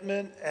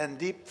 commitment, and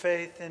deep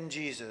faith in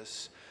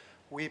Jesus,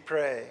 we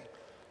pray.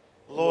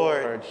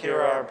 Lord,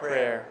 hear our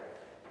prayer.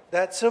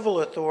 That civil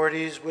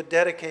authorities would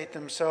dedicate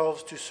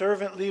themselves to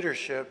servant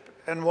leadership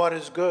and what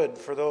is good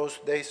for those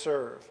they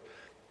serve,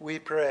 we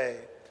pray.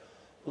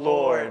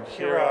 Lord,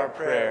 hear our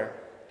prayer.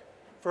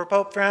 For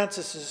Pope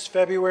Francis's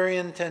February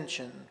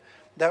intention,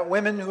 that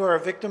women who are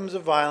victims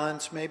of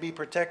violence may be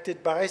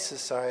protected by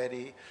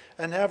society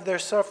and have their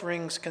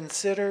sufferings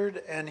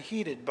considered and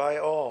heeded by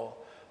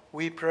all,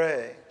 we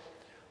pray.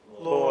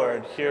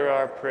 Lord, hear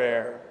our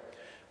prayer.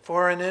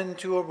 For an end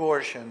to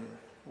abortion,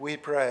 we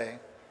pray.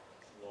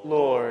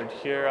 Lord,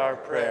 hear our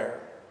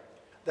prayer.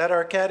 That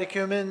our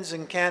catechumens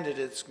and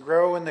candidates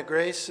grow in the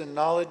grace and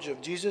knowledge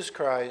of Jesus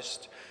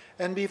Christ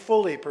and be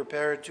fully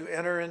prepared to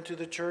enter into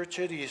the Church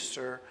at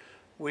Easter,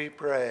 we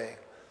pray.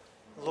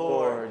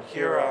 Lord,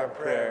 hear our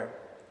prayer.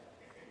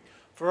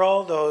 For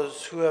all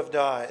those who have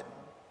died,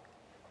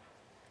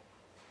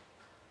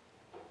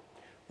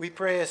 we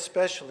pray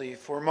especially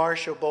for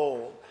Marcia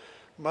Bowl,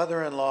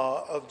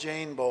 mother-in-law of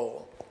Jane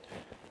Bowl,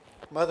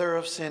 mother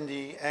of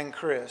Cindy and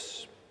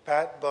Chris,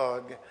 Pat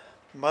Bugg,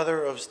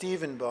 mother of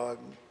Stephen Bugg,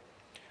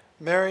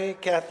 Mary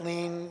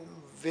Kathleen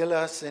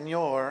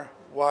Villasenor,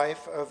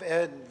 wife of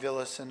Ed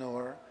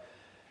Villasenor,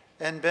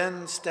 and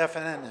Ben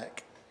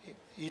Stefanik.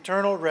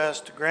 Eternal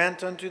rest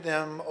grant unto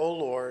them, O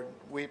Lord,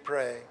 we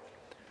pray.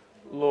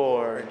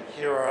 Lord,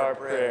 hear our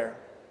prayer.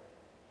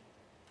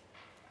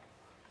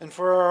 And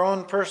for our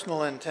own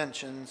personal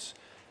intentions,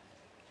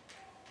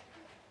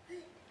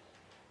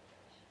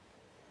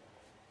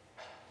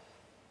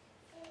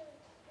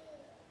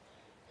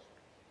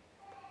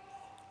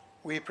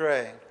 we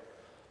pray.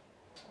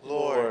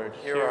 Lord,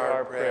 hear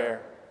our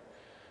prayer.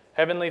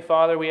 Heavenly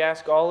Father, we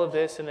ask all of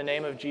this in the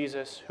name of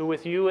Jesus, who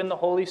with you and the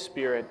Holy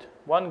Spirit,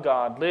 one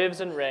God,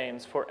 lives and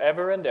reigns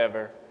forever and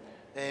ever.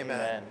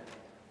 Amen.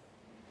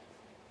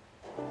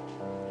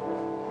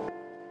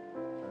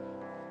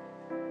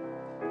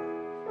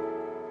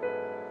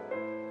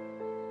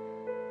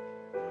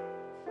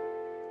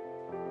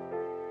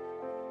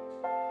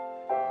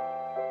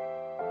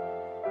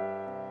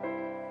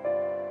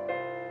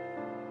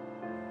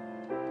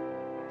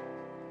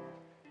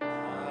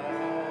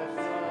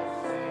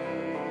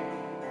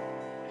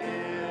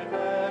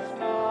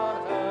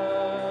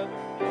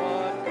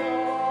 What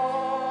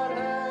God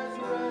has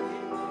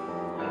ready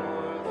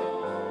for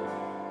those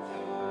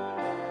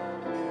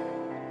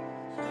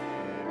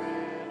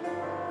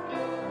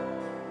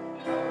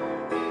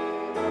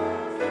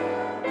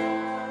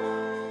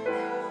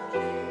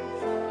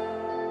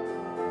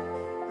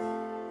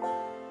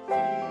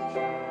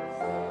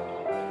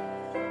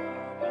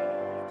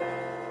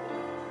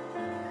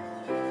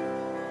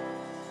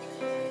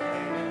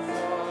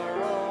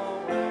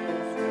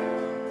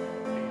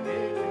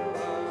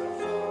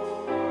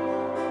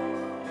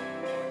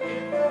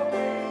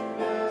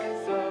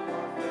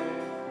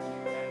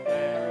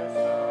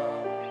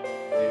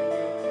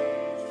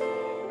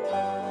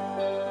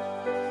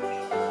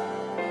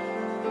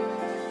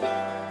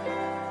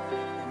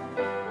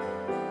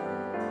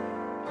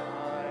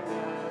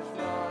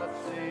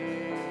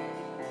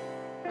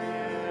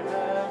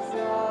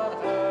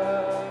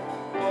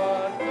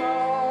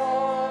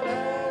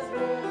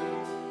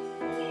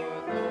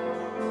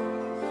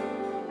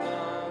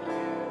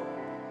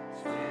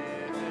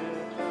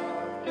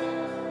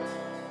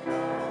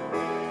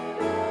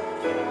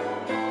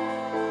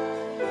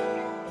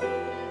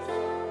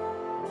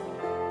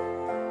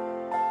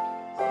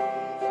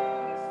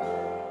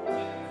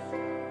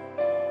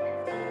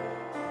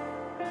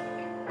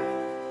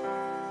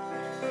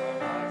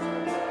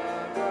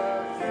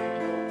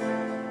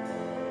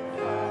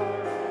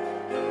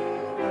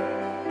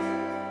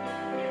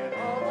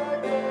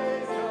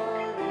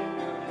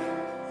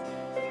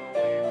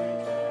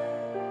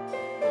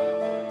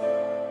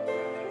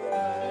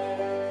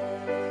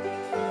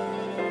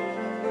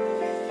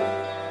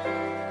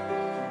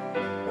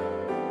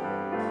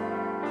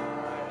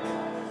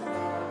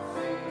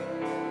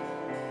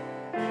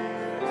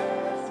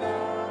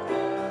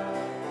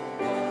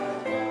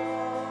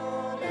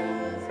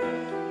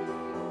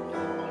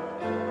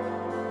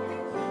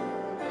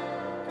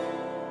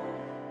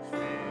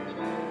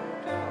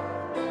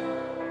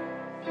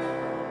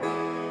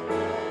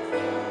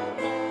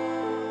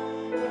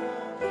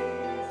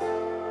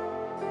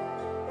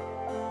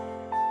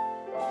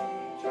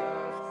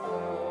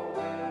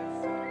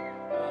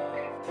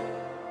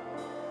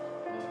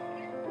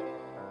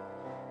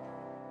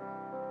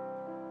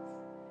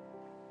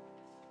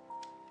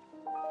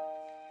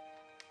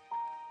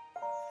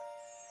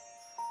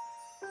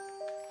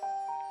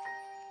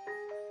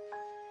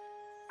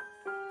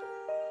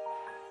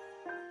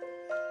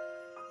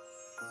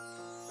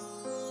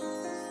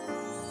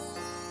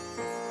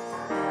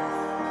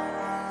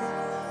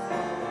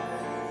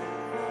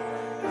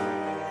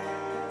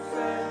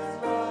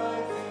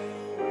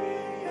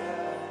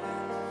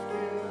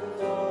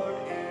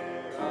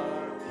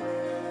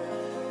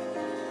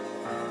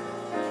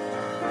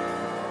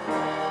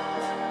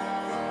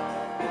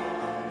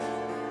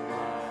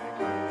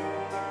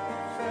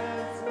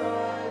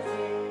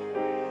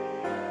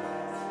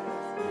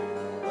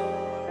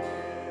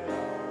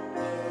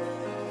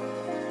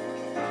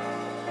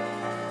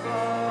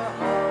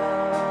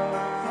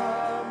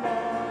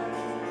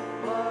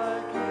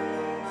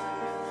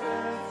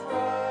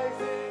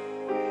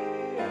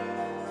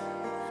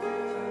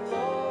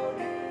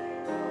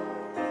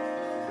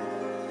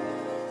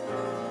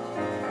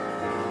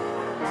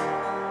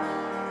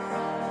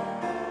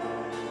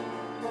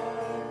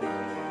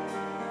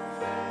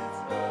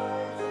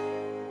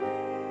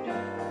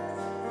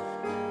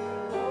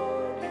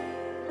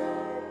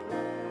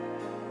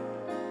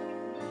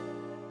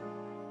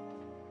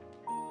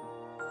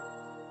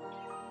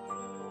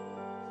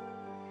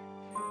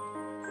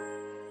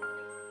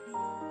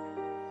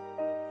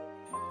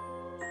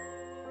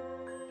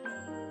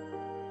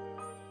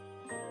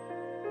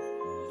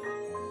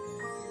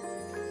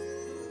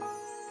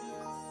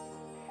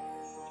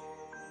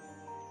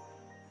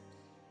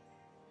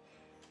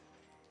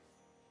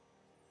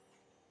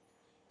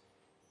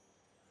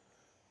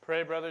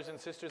Pray, brothers and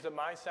sisters, that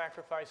my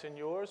sacrifice and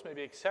yours may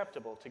be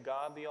acceptable to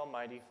God the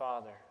Almighty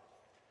Father.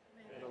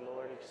 May the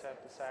Lord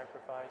accept the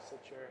sacrifice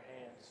at your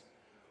hands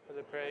for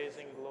the praise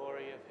and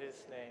glory of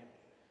his name,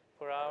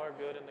 for our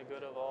good and the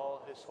good of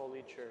all his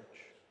holy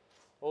church.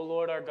 O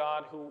Lord our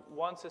God, who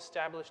once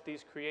established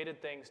these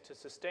created things to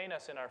sustain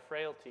us in our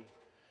frailty,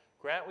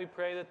 grant, we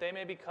pray, that they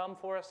may become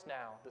for us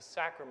now the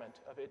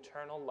sacrament of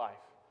eternal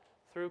life,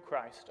 through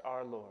Christ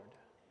our Lord.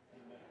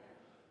 Amen.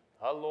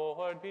 The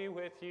Lord be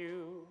with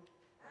you.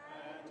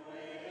 And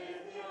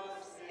with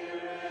your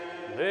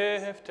spirit.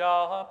 Lift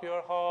up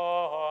your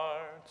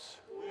hearts.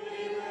 We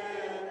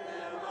lift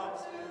them up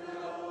to the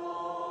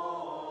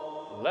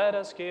Lord. Let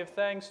us give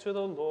thanks to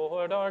the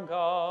Lord our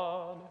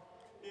God.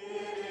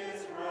 It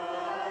is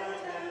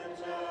right and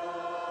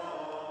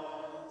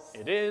just.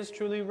 It is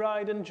truly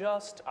right and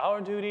just,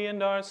 our duty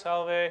and our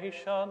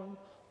salvation,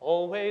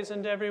 always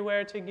and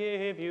everywhere to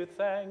give you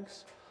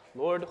thanks,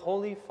 Lord,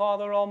 Holy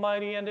Father,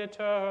 Almighty and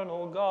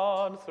eternal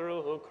God,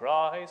 through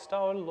Christ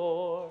our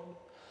Lord.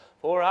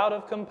 For out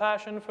of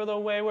compassion for the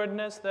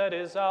waywardness that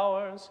is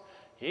ours,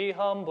 he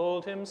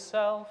humbled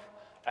himself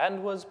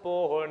and was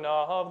born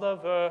of the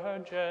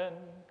Virgin.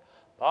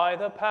 By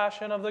the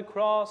passion of the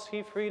cross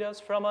he freed us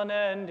from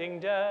unending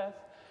death,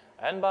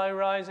 and by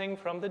rising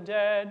from the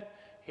dead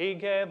he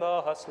gave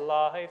us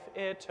life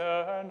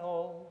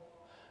eternal.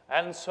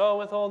 And so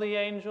with all the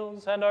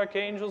angels and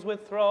archangels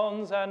with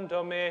thrones and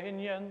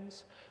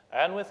dominions,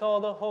 and with all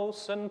the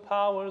hosts and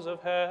powers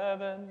of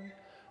heaven,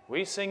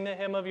 we sing the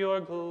hymn of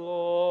your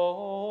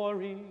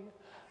glory,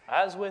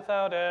 as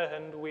without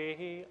end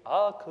we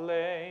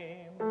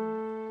acclaim.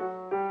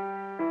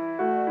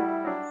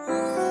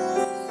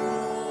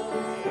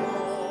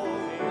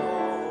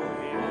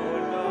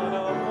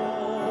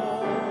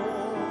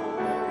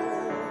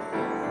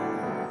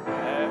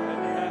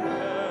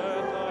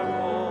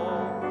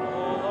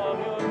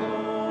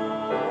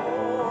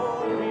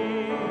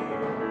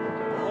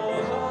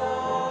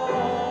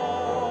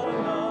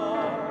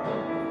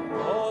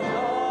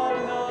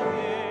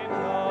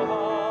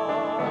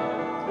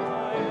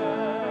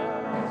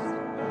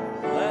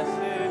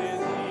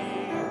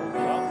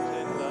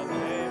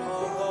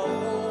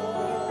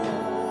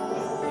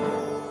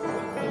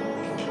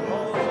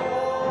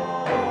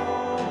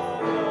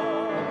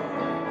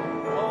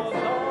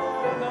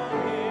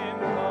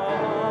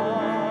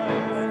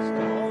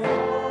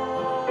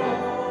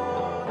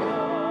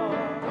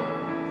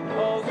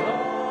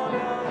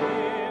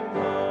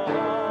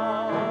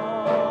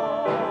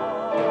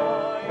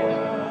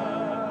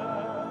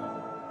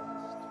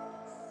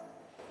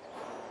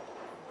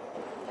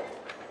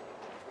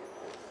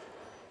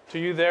 To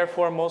you,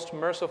 therefore, most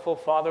merciful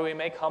Father, we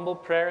make humble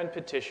prayer and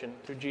petition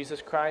through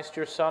Jesus Christ,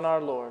 your Son,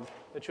 our Lord,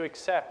 that you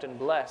accept and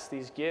bless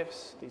these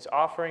gifts, these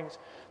offerings,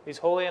 these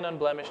holy and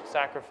unblemished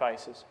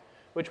sacrifices,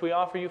 which we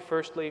offer you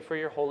firstly for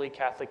your holy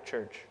Catholic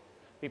Church.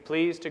 Be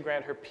pleased to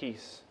grant her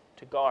peace,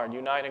 to guard,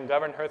 unite, and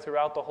govern her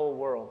throughout the whole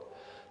world,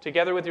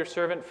 together with your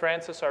servant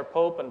Francis, our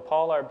Pope, and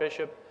Paul, our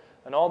Bishop,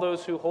 and all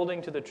those who,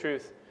 holding to the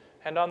truth,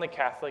 hand on the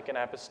Catholic and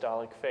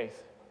Apostolic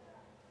faith.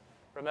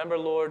 Remember,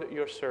 Lord,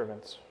 your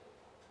servants,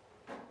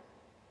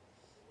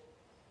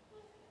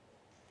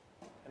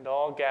 and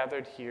all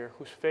gathered here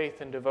whose faith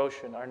and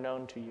devotion are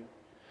known to you.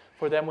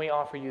 For them we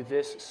offer you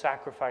this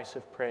sacrifice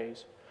of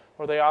praise,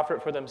 or they offer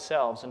it for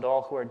themselves and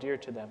all who are dear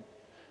to them,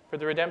 for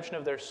the redemption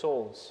of their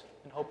souls,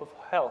 in hope of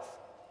health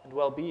and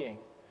well-being,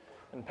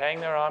 and paying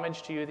their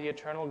homage to you, the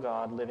eternal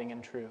God, living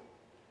and true.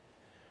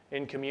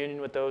 In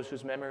communion with those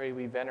whose memory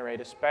we venerate,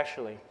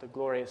 especially the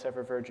glorious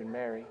ever-Virgin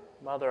Mary,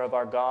 Mother of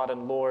our God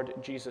and Lord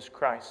Jesus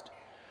Christ,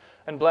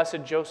 and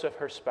blessed Joseph,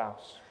 her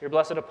spouse, your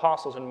blessed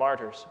apostles and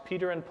martyrs,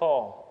 Peter and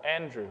Paul,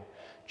 Andrew,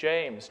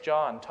 James,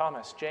 John,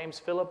 Thomas, James,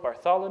 Philip,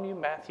 Bartholomew,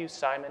 Matthew,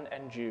 Simon,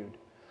 and Jude,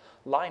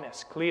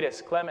 Linus,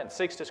 Cletus, Clement,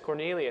 Sixtus,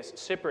 Cornelius,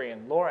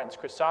 Cyprian, Lawrence,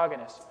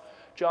 Chrysogonus,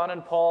 John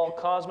and Paul,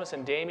 Cosmas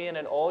and Damian,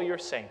 and all your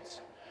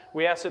saints.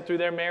 We ask that through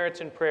their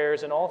merits and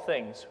prayers in all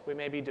things, we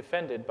may be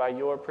defended by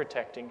your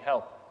protecting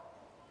help.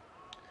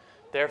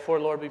 Therefore,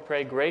 Lord, we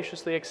pray,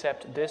 graciously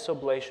accept this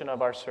oblation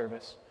of our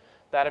service,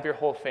 that of your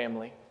whole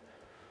family.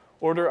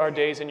 Order our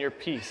days in your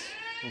peace,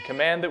 and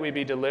command that we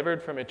be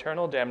delivered from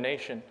eternal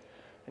damnation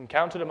and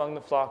counted among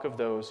the flock of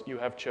those you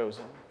have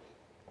chosen.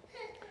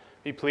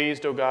 Be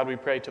pleased, O God, we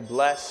pray, to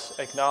bless,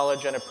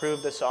 acknowledge, and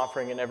approve this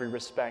offering in every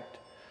respect.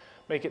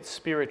 Make it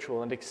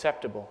spiritual and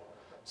acceptable,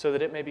 so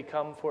that it may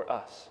become for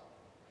us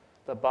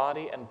the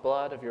body and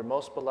blood of your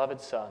most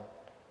beloved Son,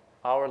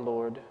 our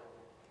Lord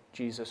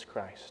Jesus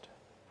Christ.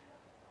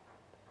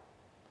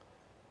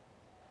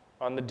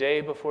 On the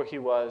day before he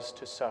was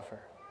to suffer,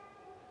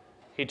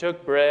 he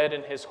took bread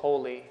in his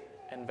holy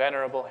and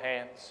venerable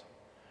hands,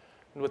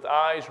 and with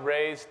eyes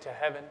raised to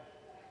heaven,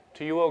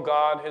 to you, O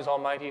God, his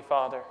almighty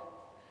Father,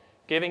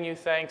 giving you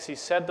thanks, he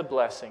said the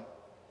blessing,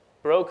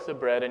 broke the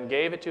bread, and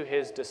gave it to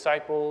his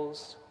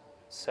disciples,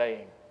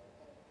 saying,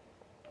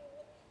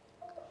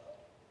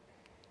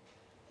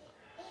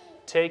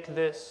 "Take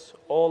this,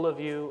 all of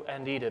you,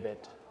 and eat of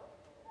it.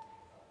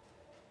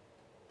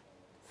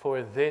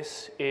 For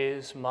this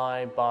is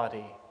my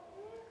body,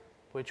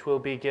 which will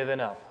be given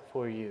up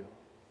for you.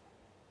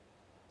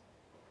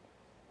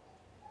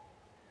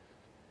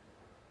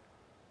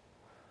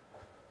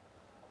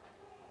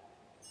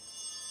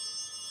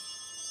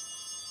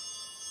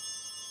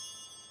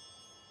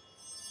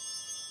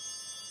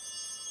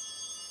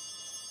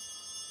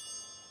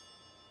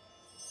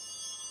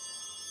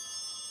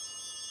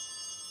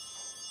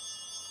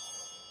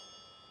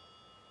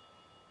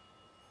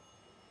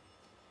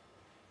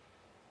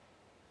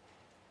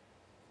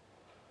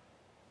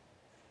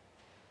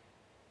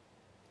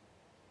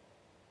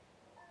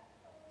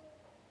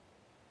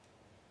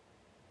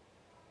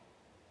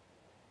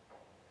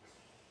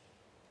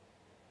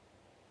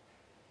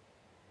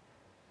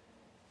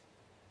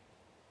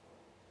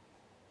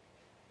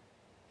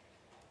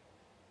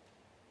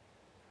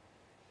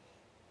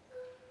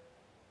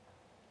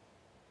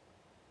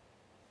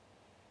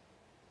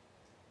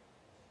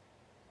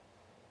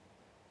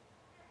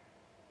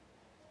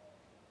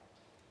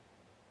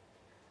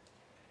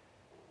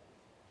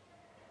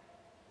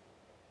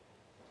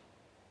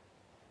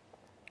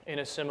 In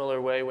a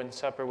similar way, when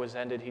supper was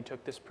ended, he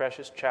took this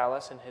precious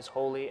chalice in his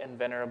holy and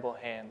venerable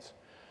hands.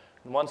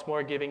 And once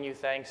more giving you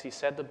thanks, he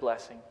said the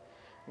blessing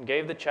and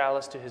gave the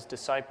chalice to his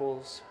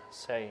disciples,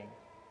 saying,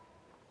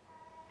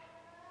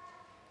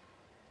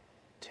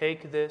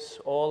 "Take this,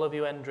 all of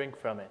you, and drink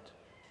from it.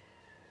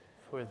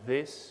 For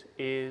this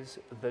is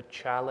the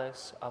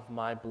chalice of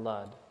my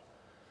blood,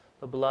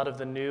 the blood of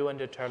the new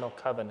and eternal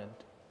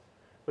covenant,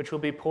 which will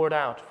be poured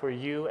out for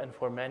you and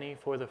for many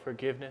for the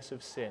forgiveness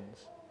of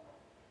sins.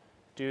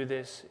 Do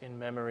this in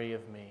memory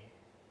of me."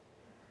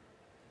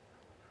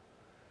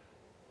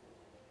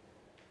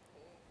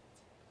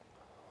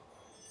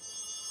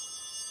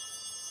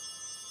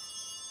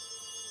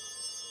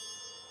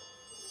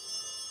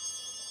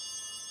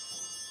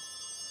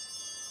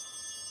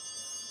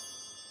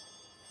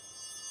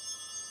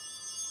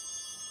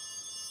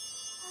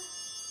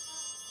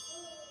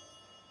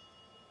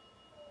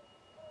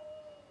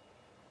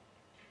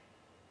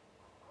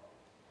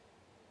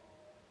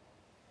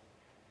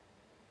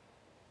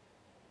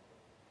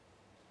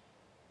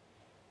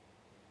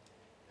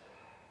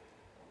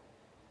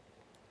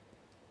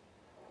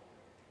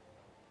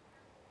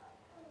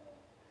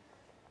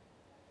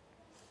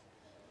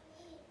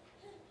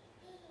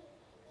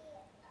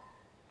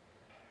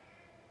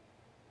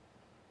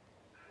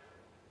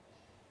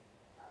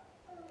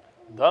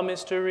 The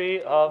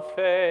mystery of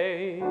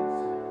faith. We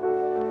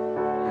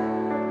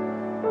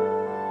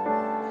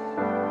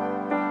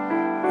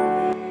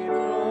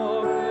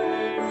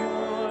proclaim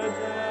your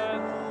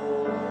death, O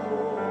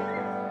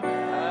Lord,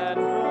 and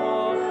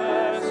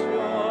profess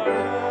your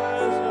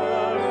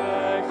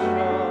resurrection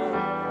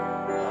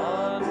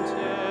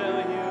until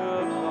you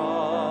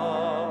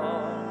come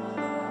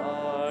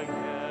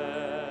again.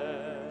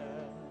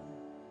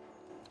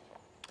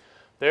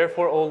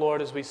 Therefore, O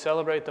Lord, as we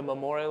celebrate the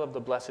memorial of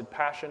the Blessed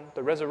Passion,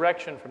 the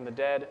resurrection from the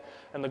dead,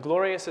 and the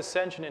glorious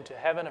ascension into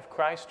heaven of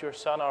Christ, your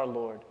Son, our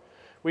Lord,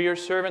 we, your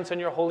servants and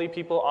your holy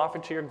people, offer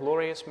to your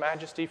glorious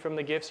majesty from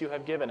the gifts you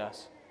have given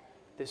us,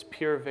 this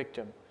pure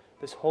victim,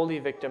 this holy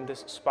victim,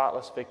 this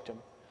spotless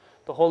victim,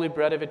 the holy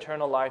bread of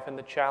eternal life and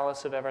the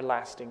chalice of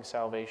everlasting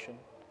salvation.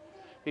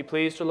 Be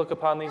pleased to look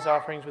upon these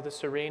offerings with a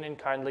serene and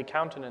kindly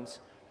countenance,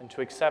 and to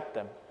accept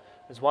them,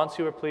 as once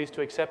you were pleased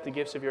to accept the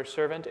gifts of your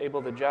servant,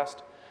 Abel the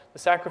just, the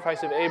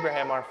sacrifice of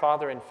Abraham, our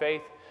father in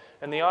faith,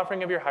 and the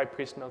offering of your high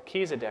priest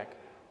Melchizedek,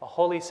 a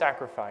holy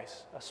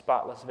sacrifice, a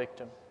spotless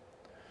victim.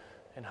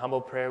 In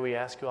humble prayer we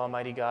ask you,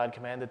 Almighty God,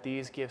 command that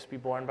these gifts be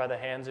borne by the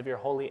hands of your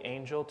holy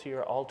angel to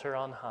your altar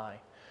on high,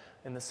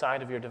 in the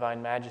sight of your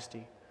divine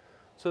majesty,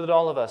 so that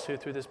all of us who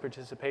through this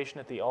participation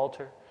at the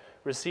altar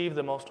receive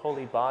the most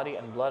holy body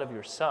and blood of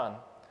your Son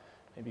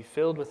may be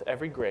filled with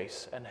every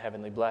grace and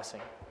heavenly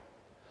blessing.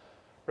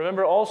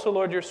 Remember also,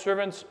 Lord, your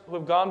servants who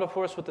have gone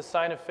before us with the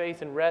sign of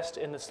faith and rest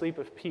in the sleep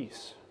of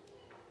peace.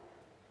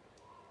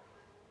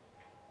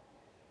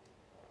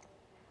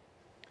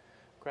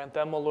 Grant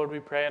them, O Lord, we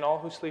pray, and all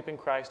who sleep in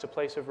Christ, a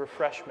place of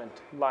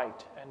refreshment,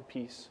 light, and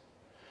peace.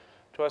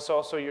 To us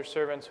also, your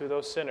servants, who,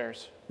 though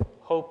sinners,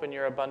 hope in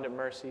your abundant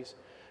mercies,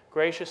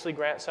 graciously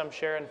grant some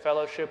share in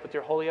fellowship with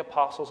your holy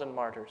apostles and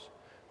martyrs,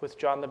 with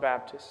John the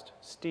Baptist,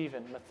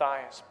 Stephen,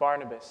 Matthias,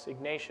 Barnabas,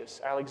 Ignatius,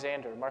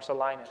 Alexander,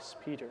 Marcellinus,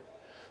 Peter,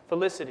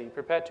 Felicity,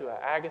 Perpetua,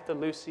 Agatha,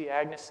 Lucy,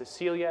 Agnes,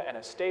 Cecilia,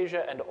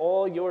 Anastasia, and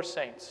all your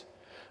saints.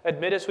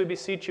 Admit us, we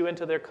beseech you,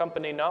 into their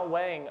company, not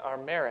weighing our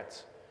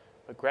merits,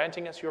 but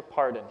granting us your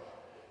pardon.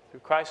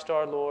 Through Christ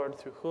our Lord,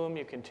 through whom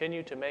you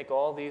continue to make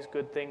all these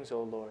good things,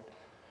 O Lord.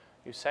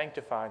 You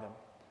sanctify them,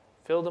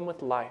 fill them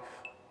with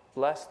life,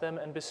 bless them,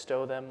 and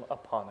bestow them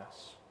upon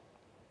us.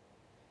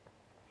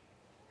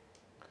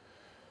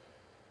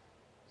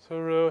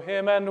 Through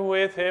him, and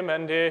with him,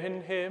 and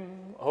in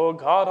him, O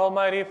God,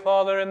 Almighty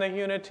Father, in the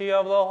unity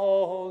of the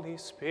Holy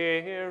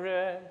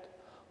Spirit,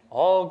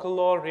 all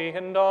glory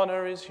and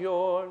honor is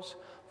yours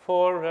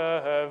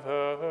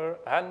forever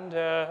and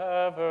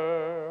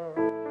ever.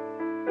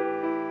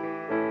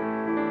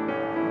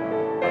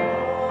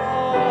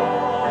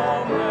 Amen.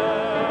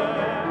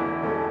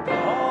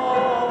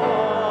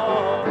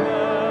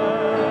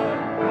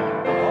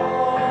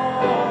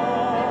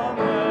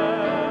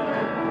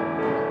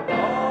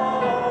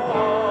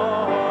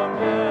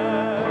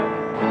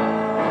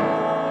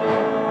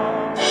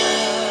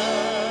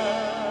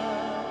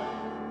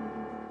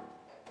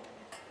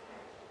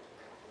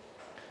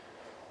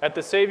 At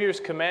the Savior's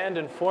command,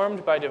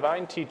 informed by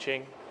divine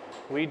teaching,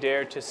 we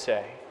dare to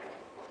say,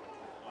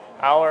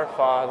 Our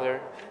Father,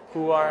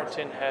 who art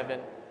in heaven,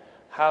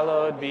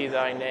 hallowed be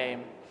thy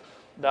name.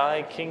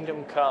 Thy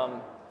kingdom come,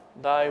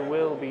 thy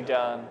will be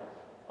done,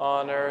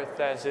 on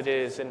earth as it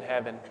is in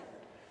heaven.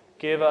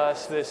 Give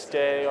us this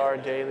day our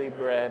daily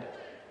bread,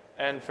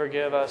 and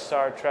forgive us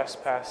our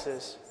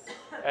trespasses,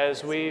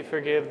 as we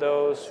forgive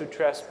those who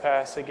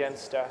trespass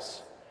against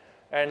us.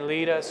 And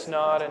lead us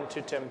not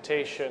into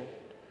temptation,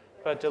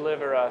 but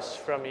deliver us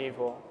from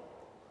evil.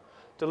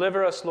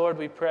 Deliver us, Lord,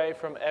 we pray,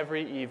 from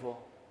every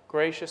evil.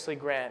 Graciously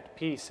grant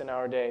peace in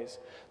our days,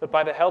 that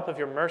by the help of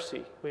your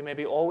mercy we may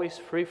be always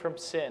free from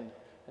sin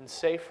and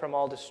safe from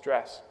all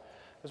distress,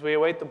 as we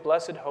await the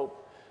blessed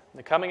hope and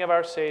the coming of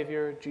our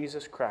Savior,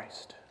 Jesus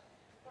Christ.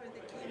 For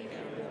the kingdom,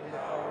 the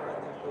power,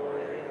 and the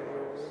glory are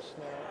yours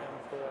now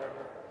and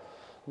forever.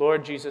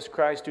 Lord Jesus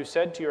Christ, who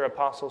said to your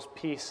apostles,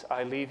 Peace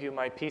I leave you,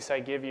 my peace I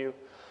give you,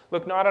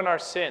 look not on our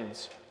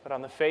sins, but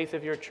on the faith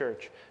of your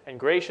church, and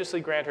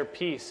graciously grant her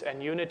peace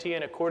and unity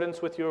in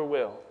accordance with your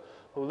will,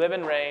 who live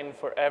and reign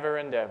forever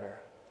and ever.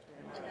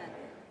 Amen.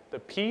 The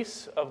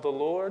peace of the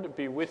Lord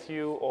be with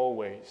you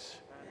always.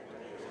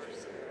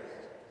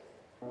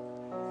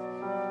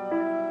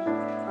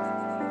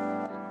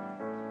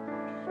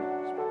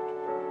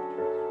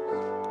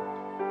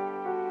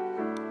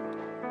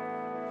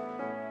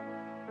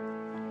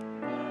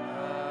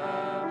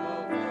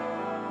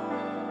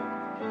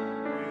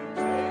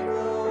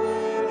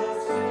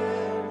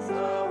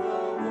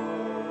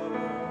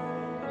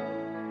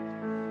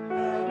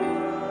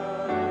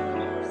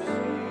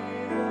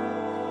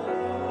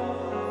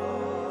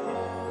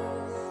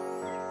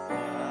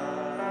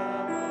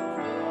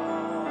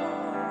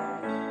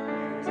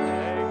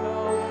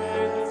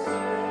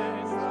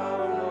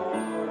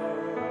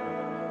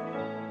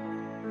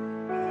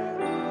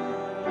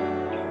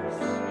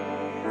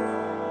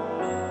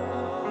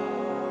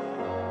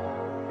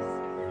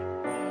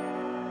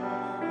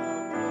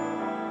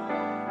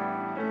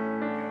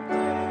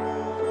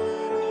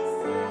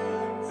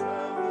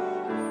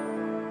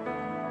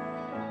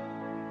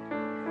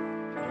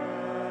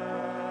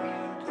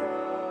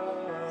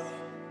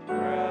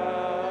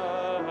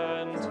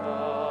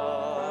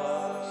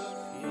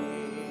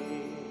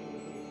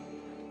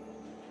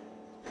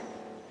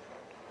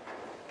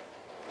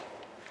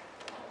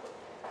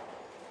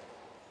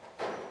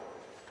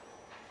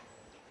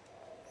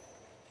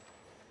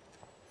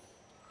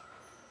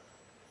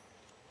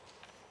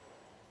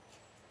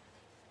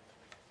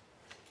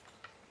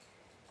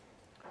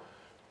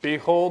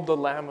 Behold the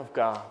Lamb of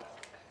God.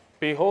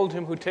 Behold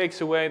him who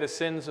takes away the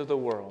sins of the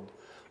world.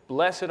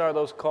 Blessed are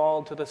those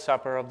called to the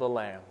supper of the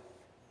Lamb.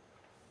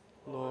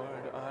 Lord,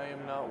 I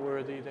am not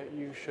worthy that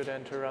you should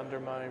enter under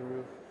my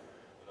roof,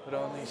 but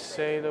only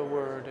say the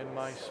word, and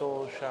my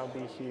soul shall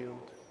be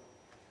healed.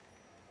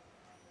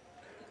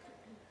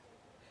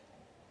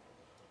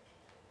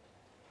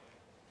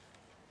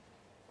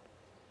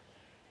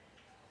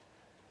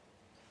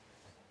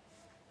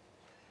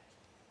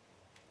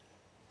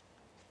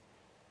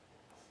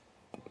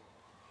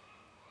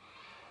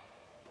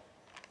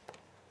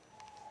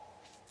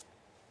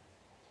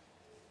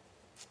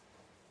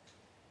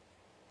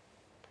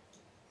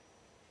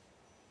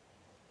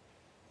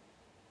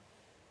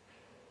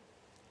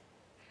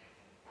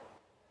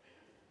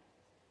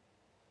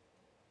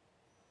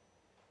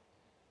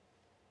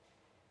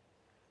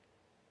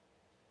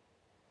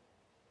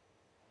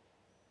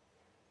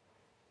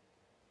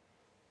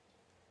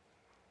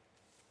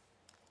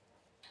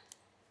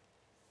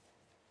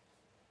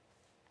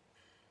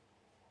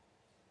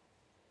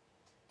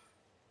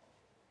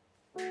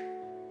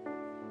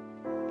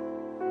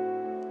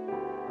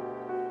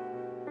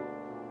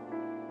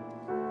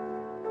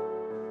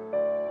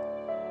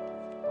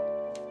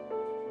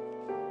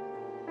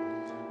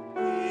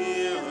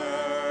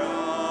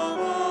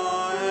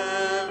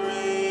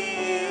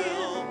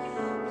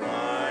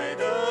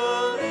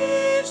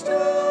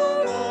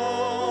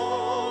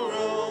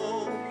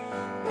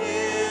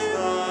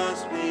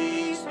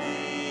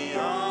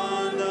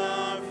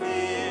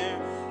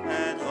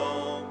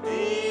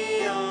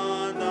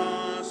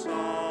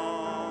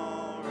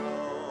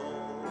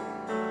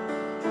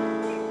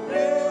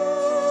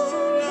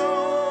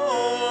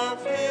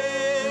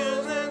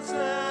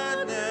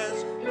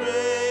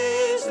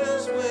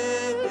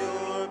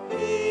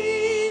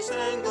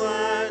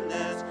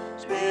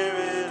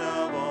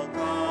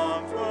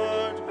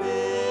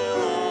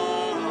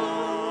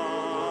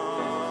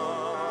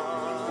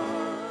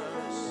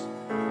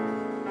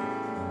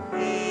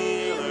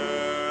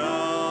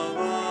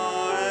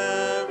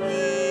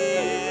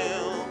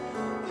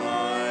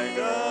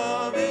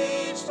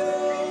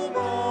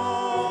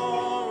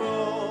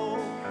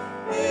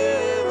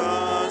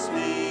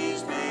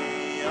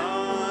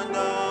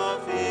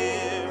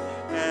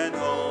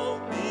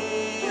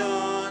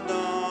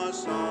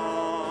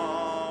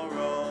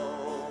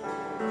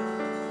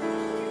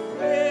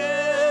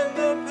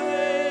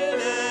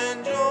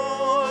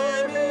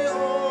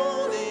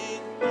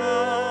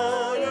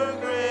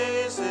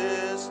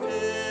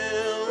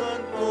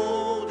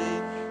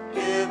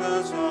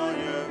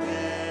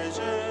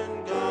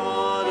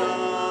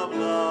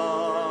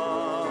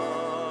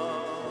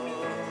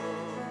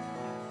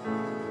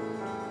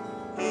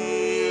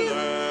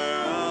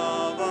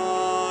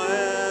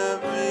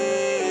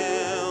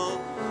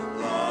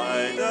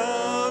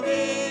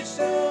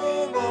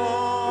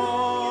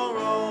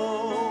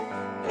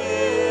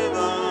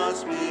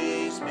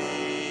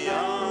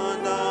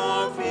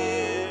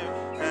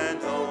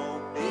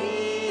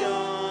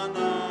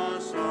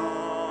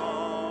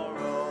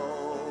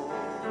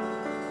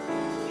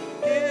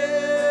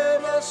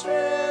 us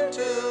strength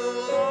to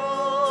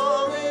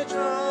love each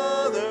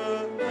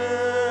other,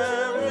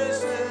 every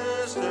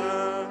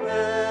sister,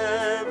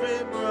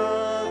 every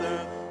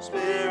brother.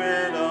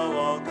 Spirit of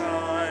all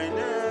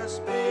kindness,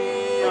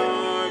 be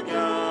our guide.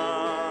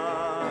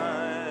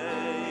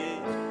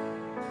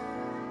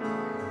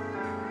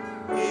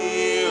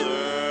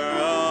 Healer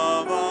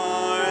of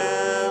our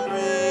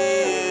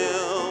every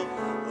ill,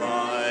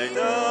 light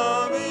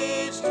of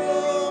each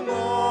tomorrow,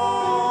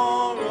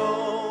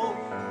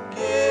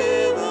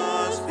 give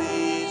us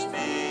peace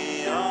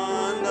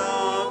beyond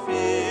our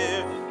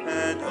fear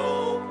and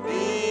hope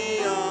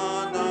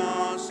beyond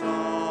our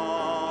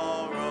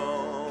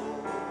sorrow.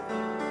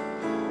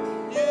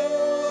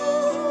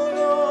 You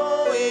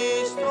know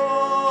each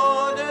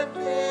thought and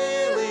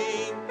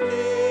feeling,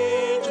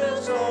 teach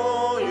us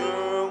all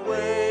your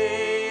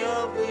way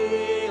of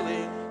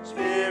healing.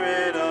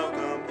 Spirit of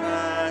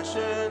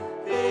compassion,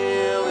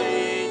 fill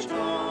each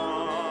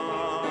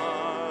heart.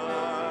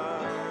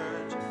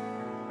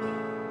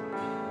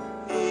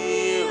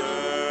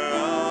 Healer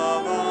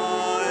of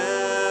our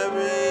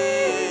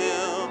every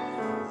ill,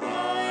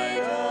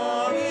 light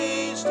of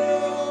each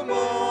tomorrow,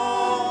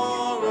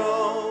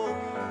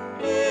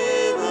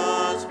 give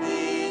us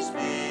peace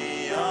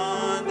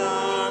beyond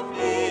our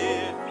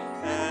fear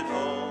and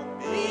hope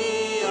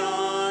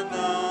beyond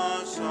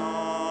our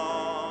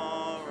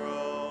sorrow.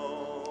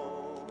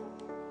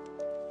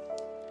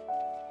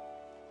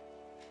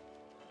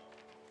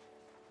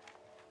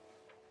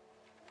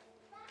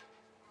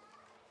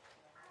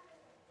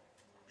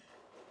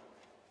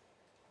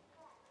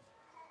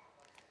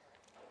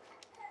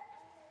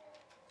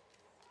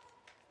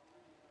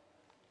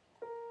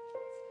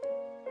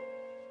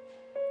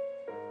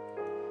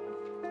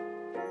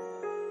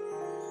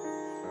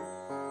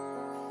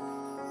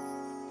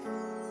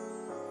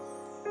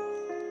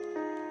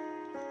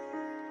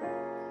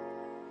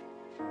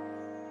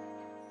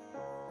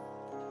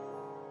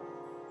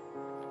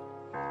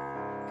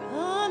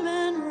 Come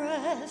and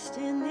rest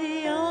in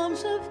the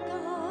arms of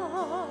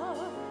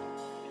God.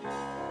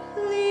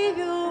 Leave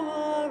your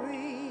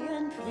worry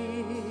and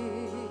fear.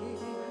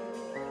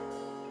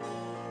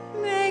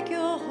 Make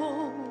your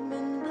home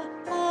in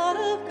the heart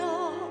of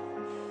God.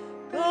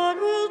 God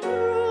will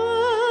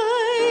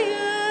dry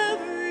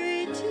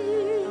every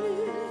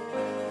tear.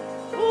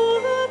 For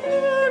the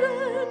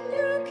burden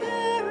you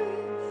carry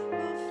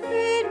will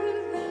fade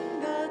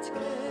within God's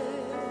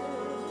care.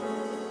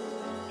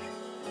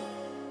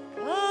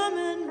 Come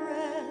and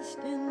rest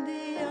in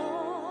the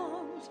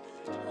arms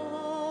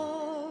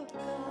of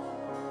God.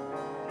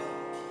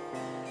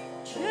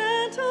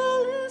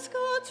 Gentle is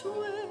God's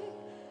way,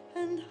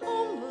 and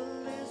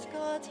humble is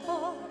God's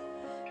heart.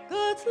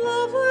 God's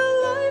love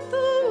will light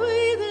the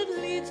way that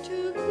leads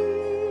to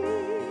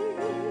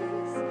peace.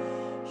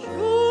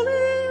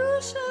 Surely you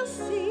shall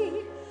see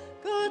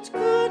God's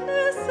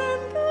goodness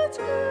and God's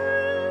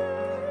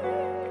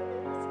grace.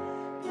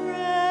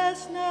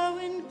 Rest now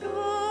in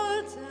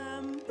God's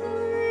embrace.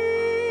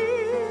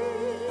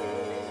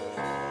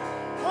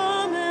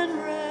 Come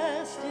and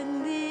rest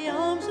in the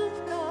arms of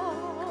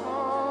God.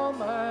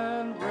 Come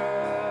and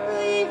rest.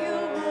 Leave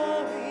your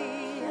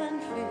worry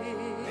and fear.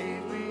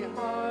 Leave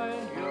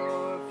behind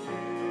your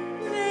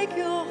fear. Make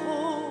your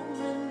home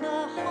in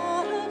the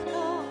heart of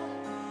God.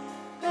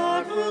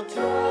 God will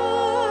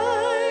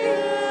dry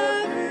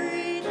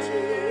every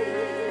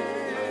tear.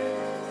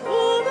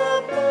 For the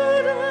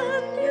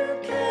burden you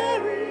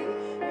carry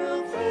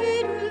will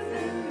fade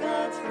within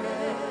God's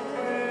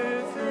care.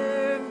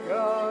 Within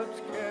God's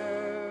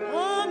care.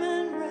 Come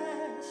and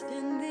rest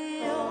in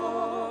the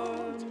arms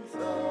Arms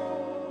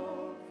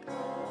of God.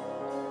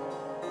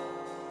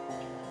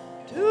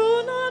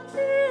 Do not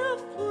be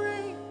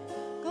afraid,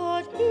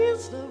 God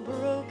heals the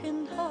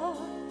broken heart.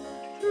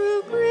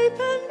 Through grief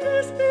and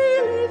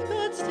disbelief,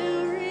 God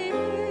still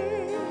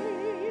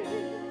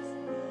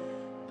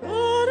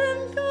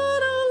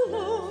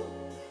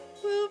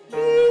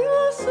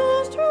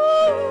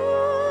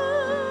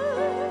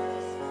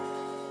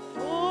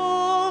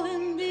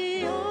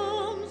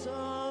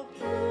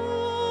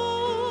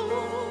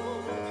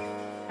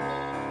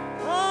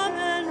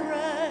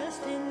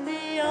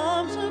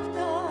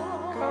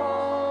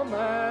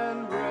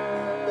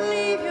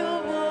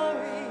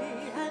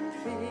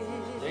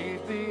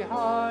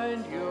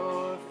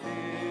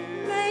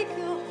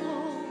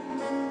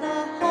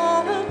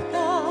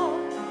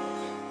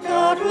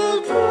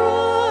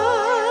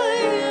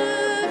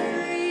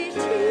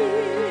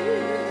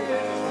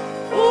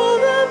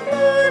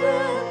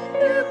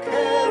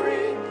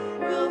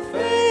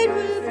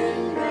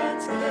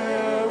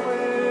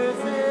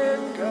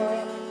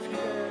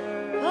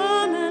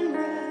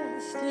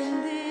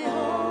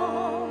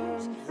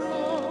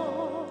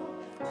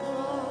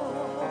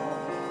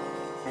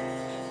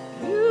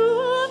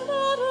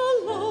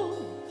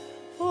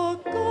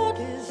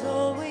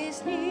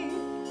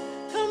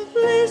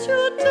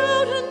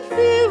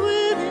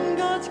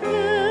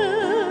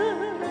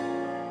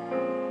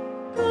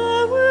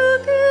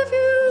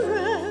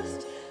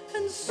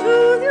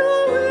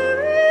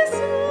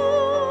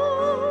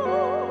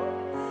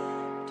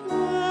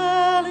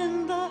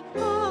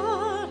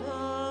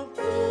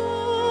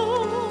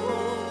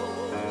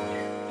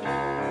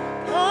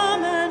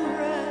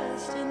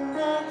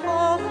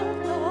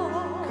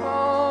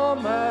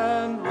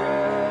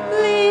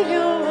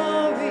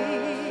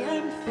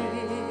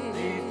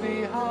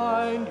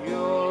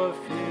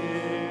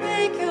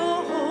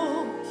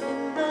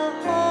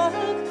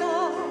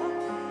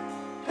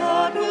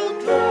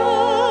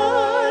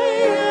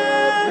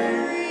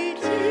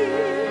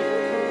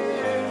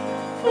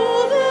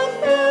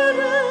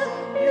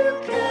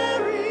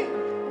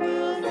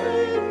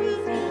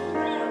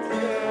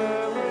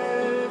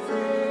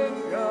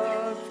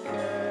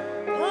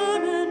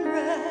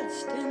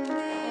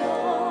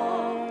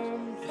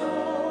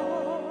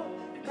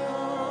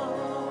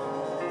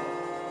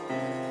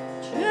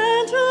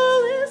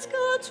Gentle is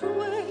God's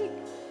way,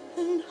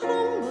 and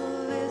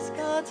humble is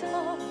God's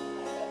heart.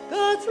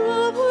 God's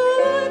love will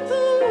light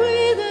the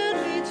way that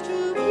leads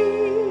to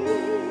peace.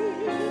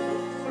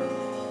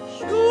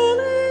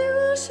 Surely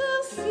you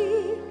shall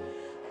see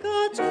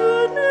God's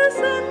goodness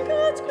and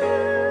God's grace.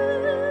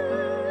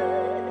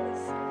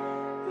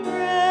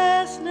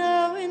 Rest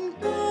now in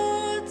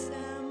God's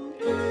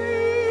embrace.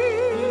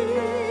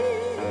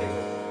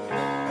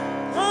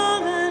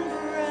 Come and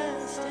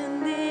rest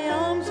in the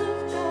arms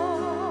of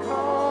God.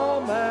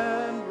 Come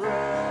and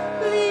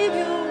rest. Leave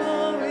your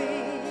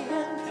worry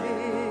and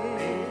fear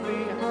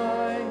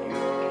Behind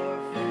your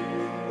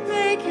feet.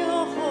 Make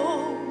your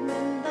home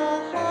in the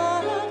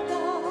heart of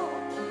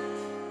God.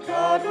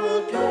 God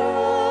will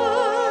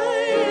dry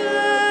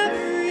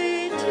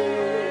every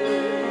tear.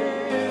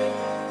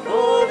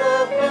 For the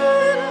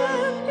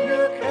burden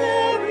you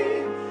carry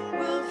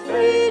will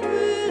fade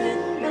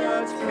within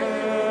God's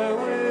care.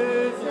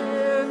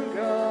 Within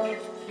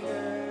God's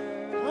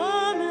care.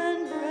 Come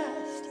and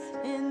rest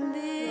in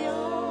the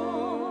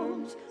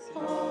arms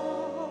of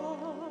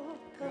God.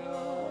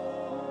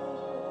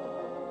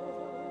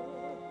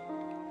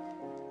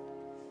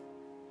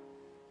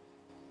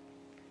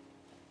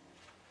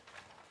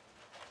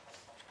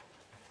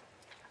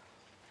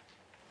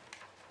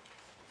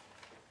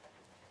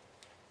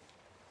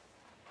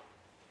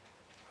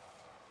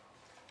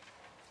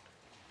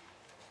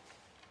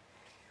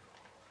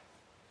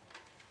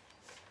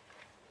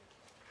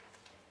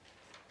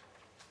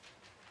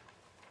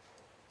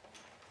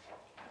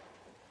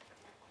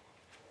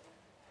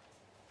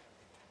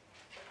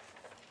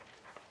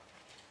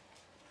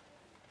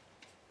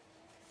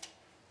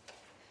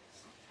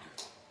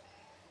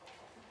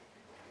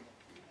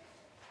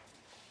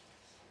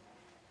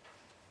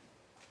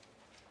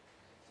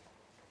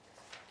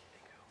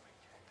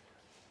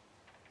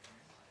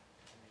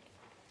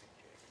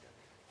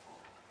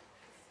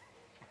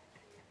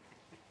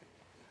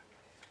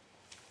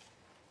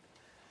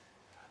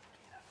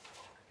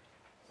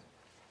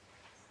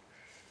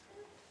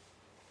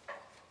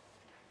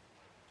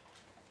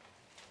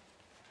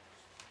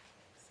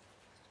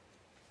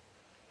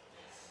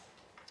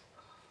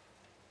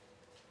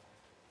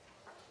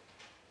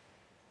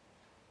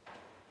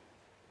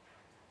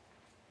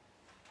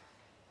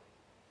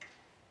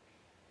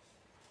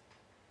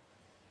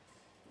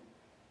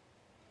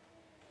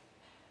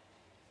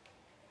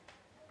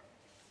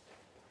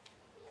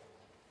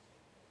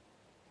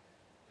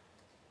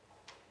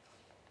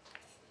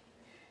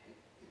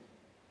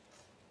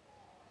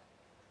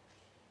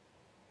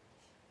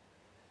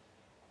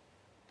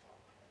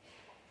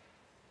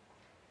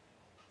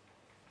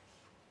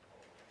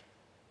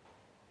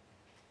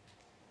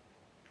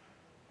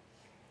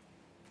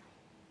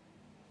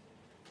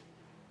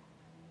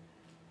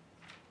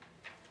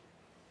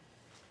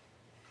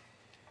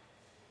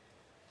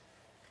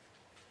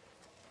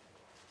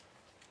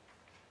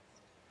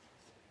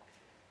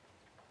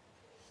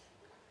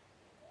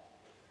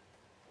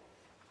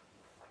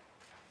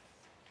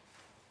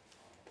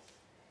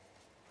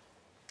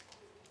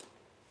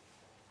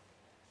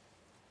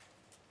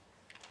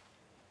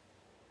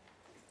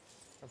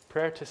 A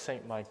prayer to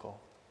Saint Michael.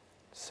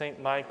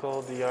 Saint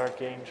Michael, the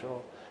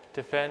archangel,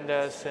 defend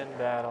us in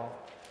battle.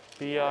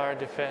 Be our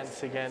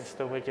defense against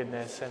the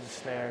wickedness and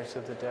snares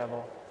of the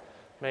devil.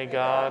 May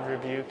God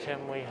rebuke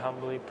him, we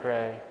humbly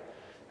pray.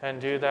 And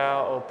do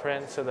thou, O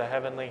Prince of the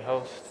heavenly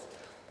host,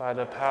 by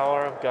the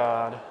power of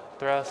God,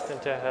 thrust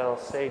into hell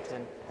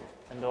Satan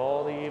and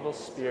all the evil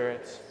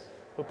spirits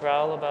who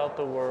prowl about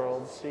the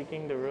world,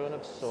 seeking the ruin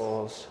of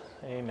souls.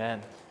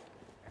 Amen.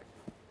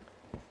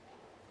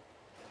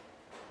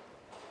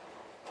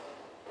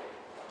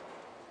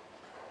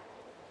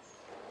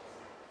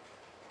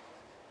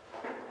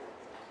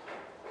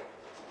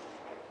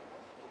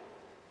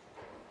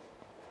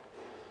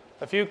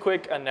 A few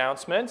quick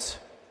announcements.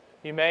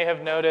 You may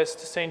have noticed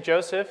St.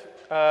 Joseph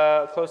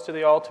close to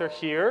the altar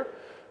here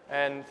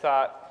and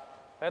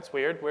thought, that's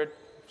weird, where'd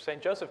St.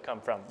 Joseph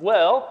come from?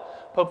 Well,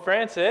 Pope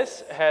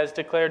Francis has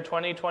declared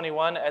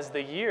 2021 as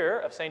the year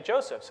of St.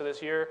 Joseph. So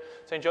this year,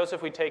 St.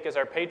 Joseph we take as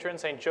our patron.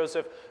 St.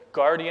 Joseph,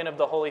 guardian of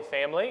the Holy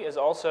Family, is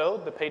also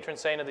the patron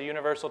saint of the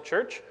Universal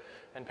Church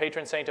and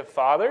patron saint of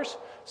fathers.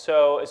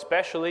 So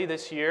especially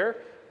this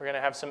year, we're going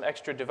to have some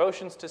extra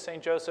devotions to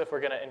St. Joseph.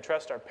 We're going to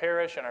entrust our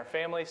parish and our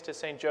families to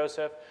St.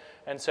 Joseph.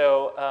 And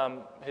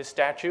so his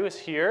statue is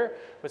here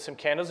with some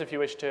candles if you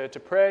wish to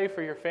pray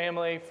for your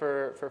family,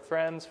 for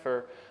friends,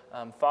 for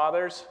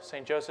fathers.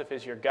 St. Joseph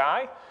is your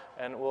guy,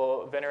 and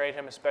we'll venerate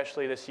him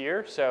especially this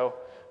year. So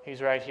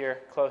he's right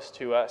here close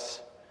to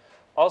us.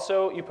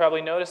 Also, you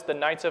probably noticed the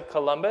Knights of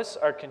Columbus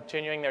are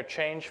continuing their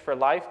Change for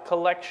Life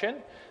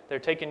collection. They're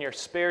taking your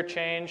spare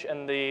change,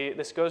 and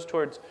this goes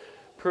towards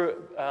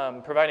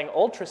providing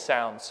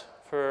ultrasounds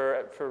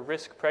for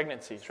risk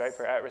pregnancies, right?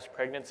 For at-risk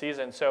pregnancies,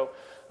 and so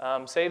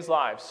saves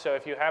lives. So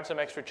if you have some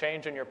extra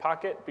change in your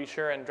pocket, be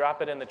sure and drop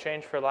it in the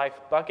Change for Life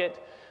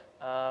bucket.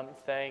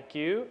 Thank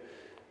you.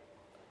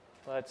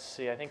 Let's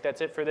see, I think that's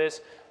it for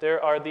this.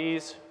 There are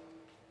these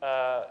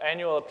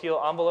annual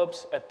appeal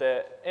envelopes at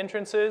the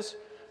entrances.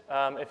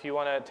 If you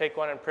want to take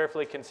one and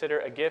prayerfully consider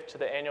a gift to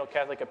the annual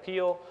Catholic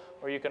Appeal,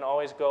 or you can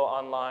always go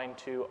online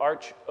to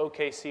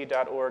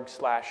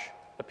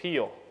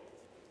archokc.org/appeal.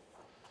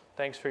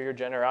 Thanks for your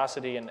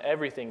generosity in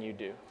everything you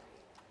do.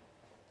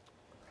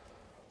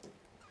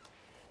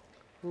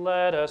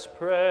 Let us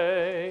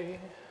pray.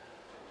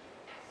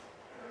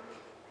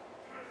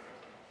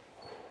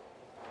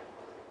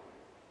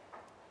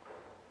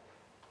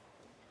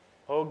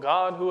 O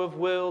God, who have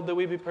willed that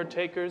we be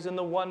partakers in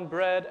the one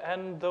bread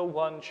and the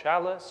one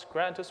chalice,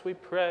 grant us, we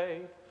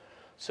pray,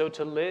 so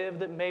to live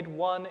that made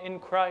one in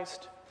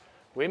Christ,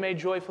 we may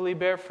joyfully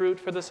bear fruit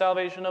for the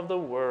salvation of the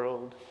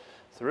world.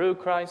 Through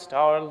Christ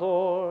our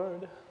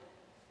Lord.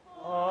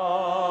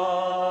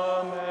 Amen.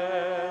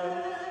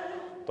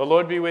 The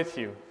Lord be with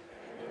you.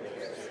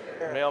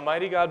 May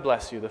Almighty God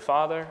bless you, the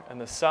Father, and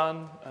the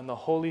Son, and the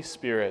Holy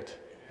Spirit.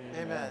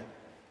 Amen.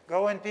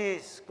 Go in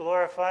peace,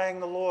 glorifying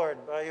the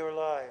Lord by your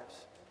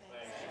lives.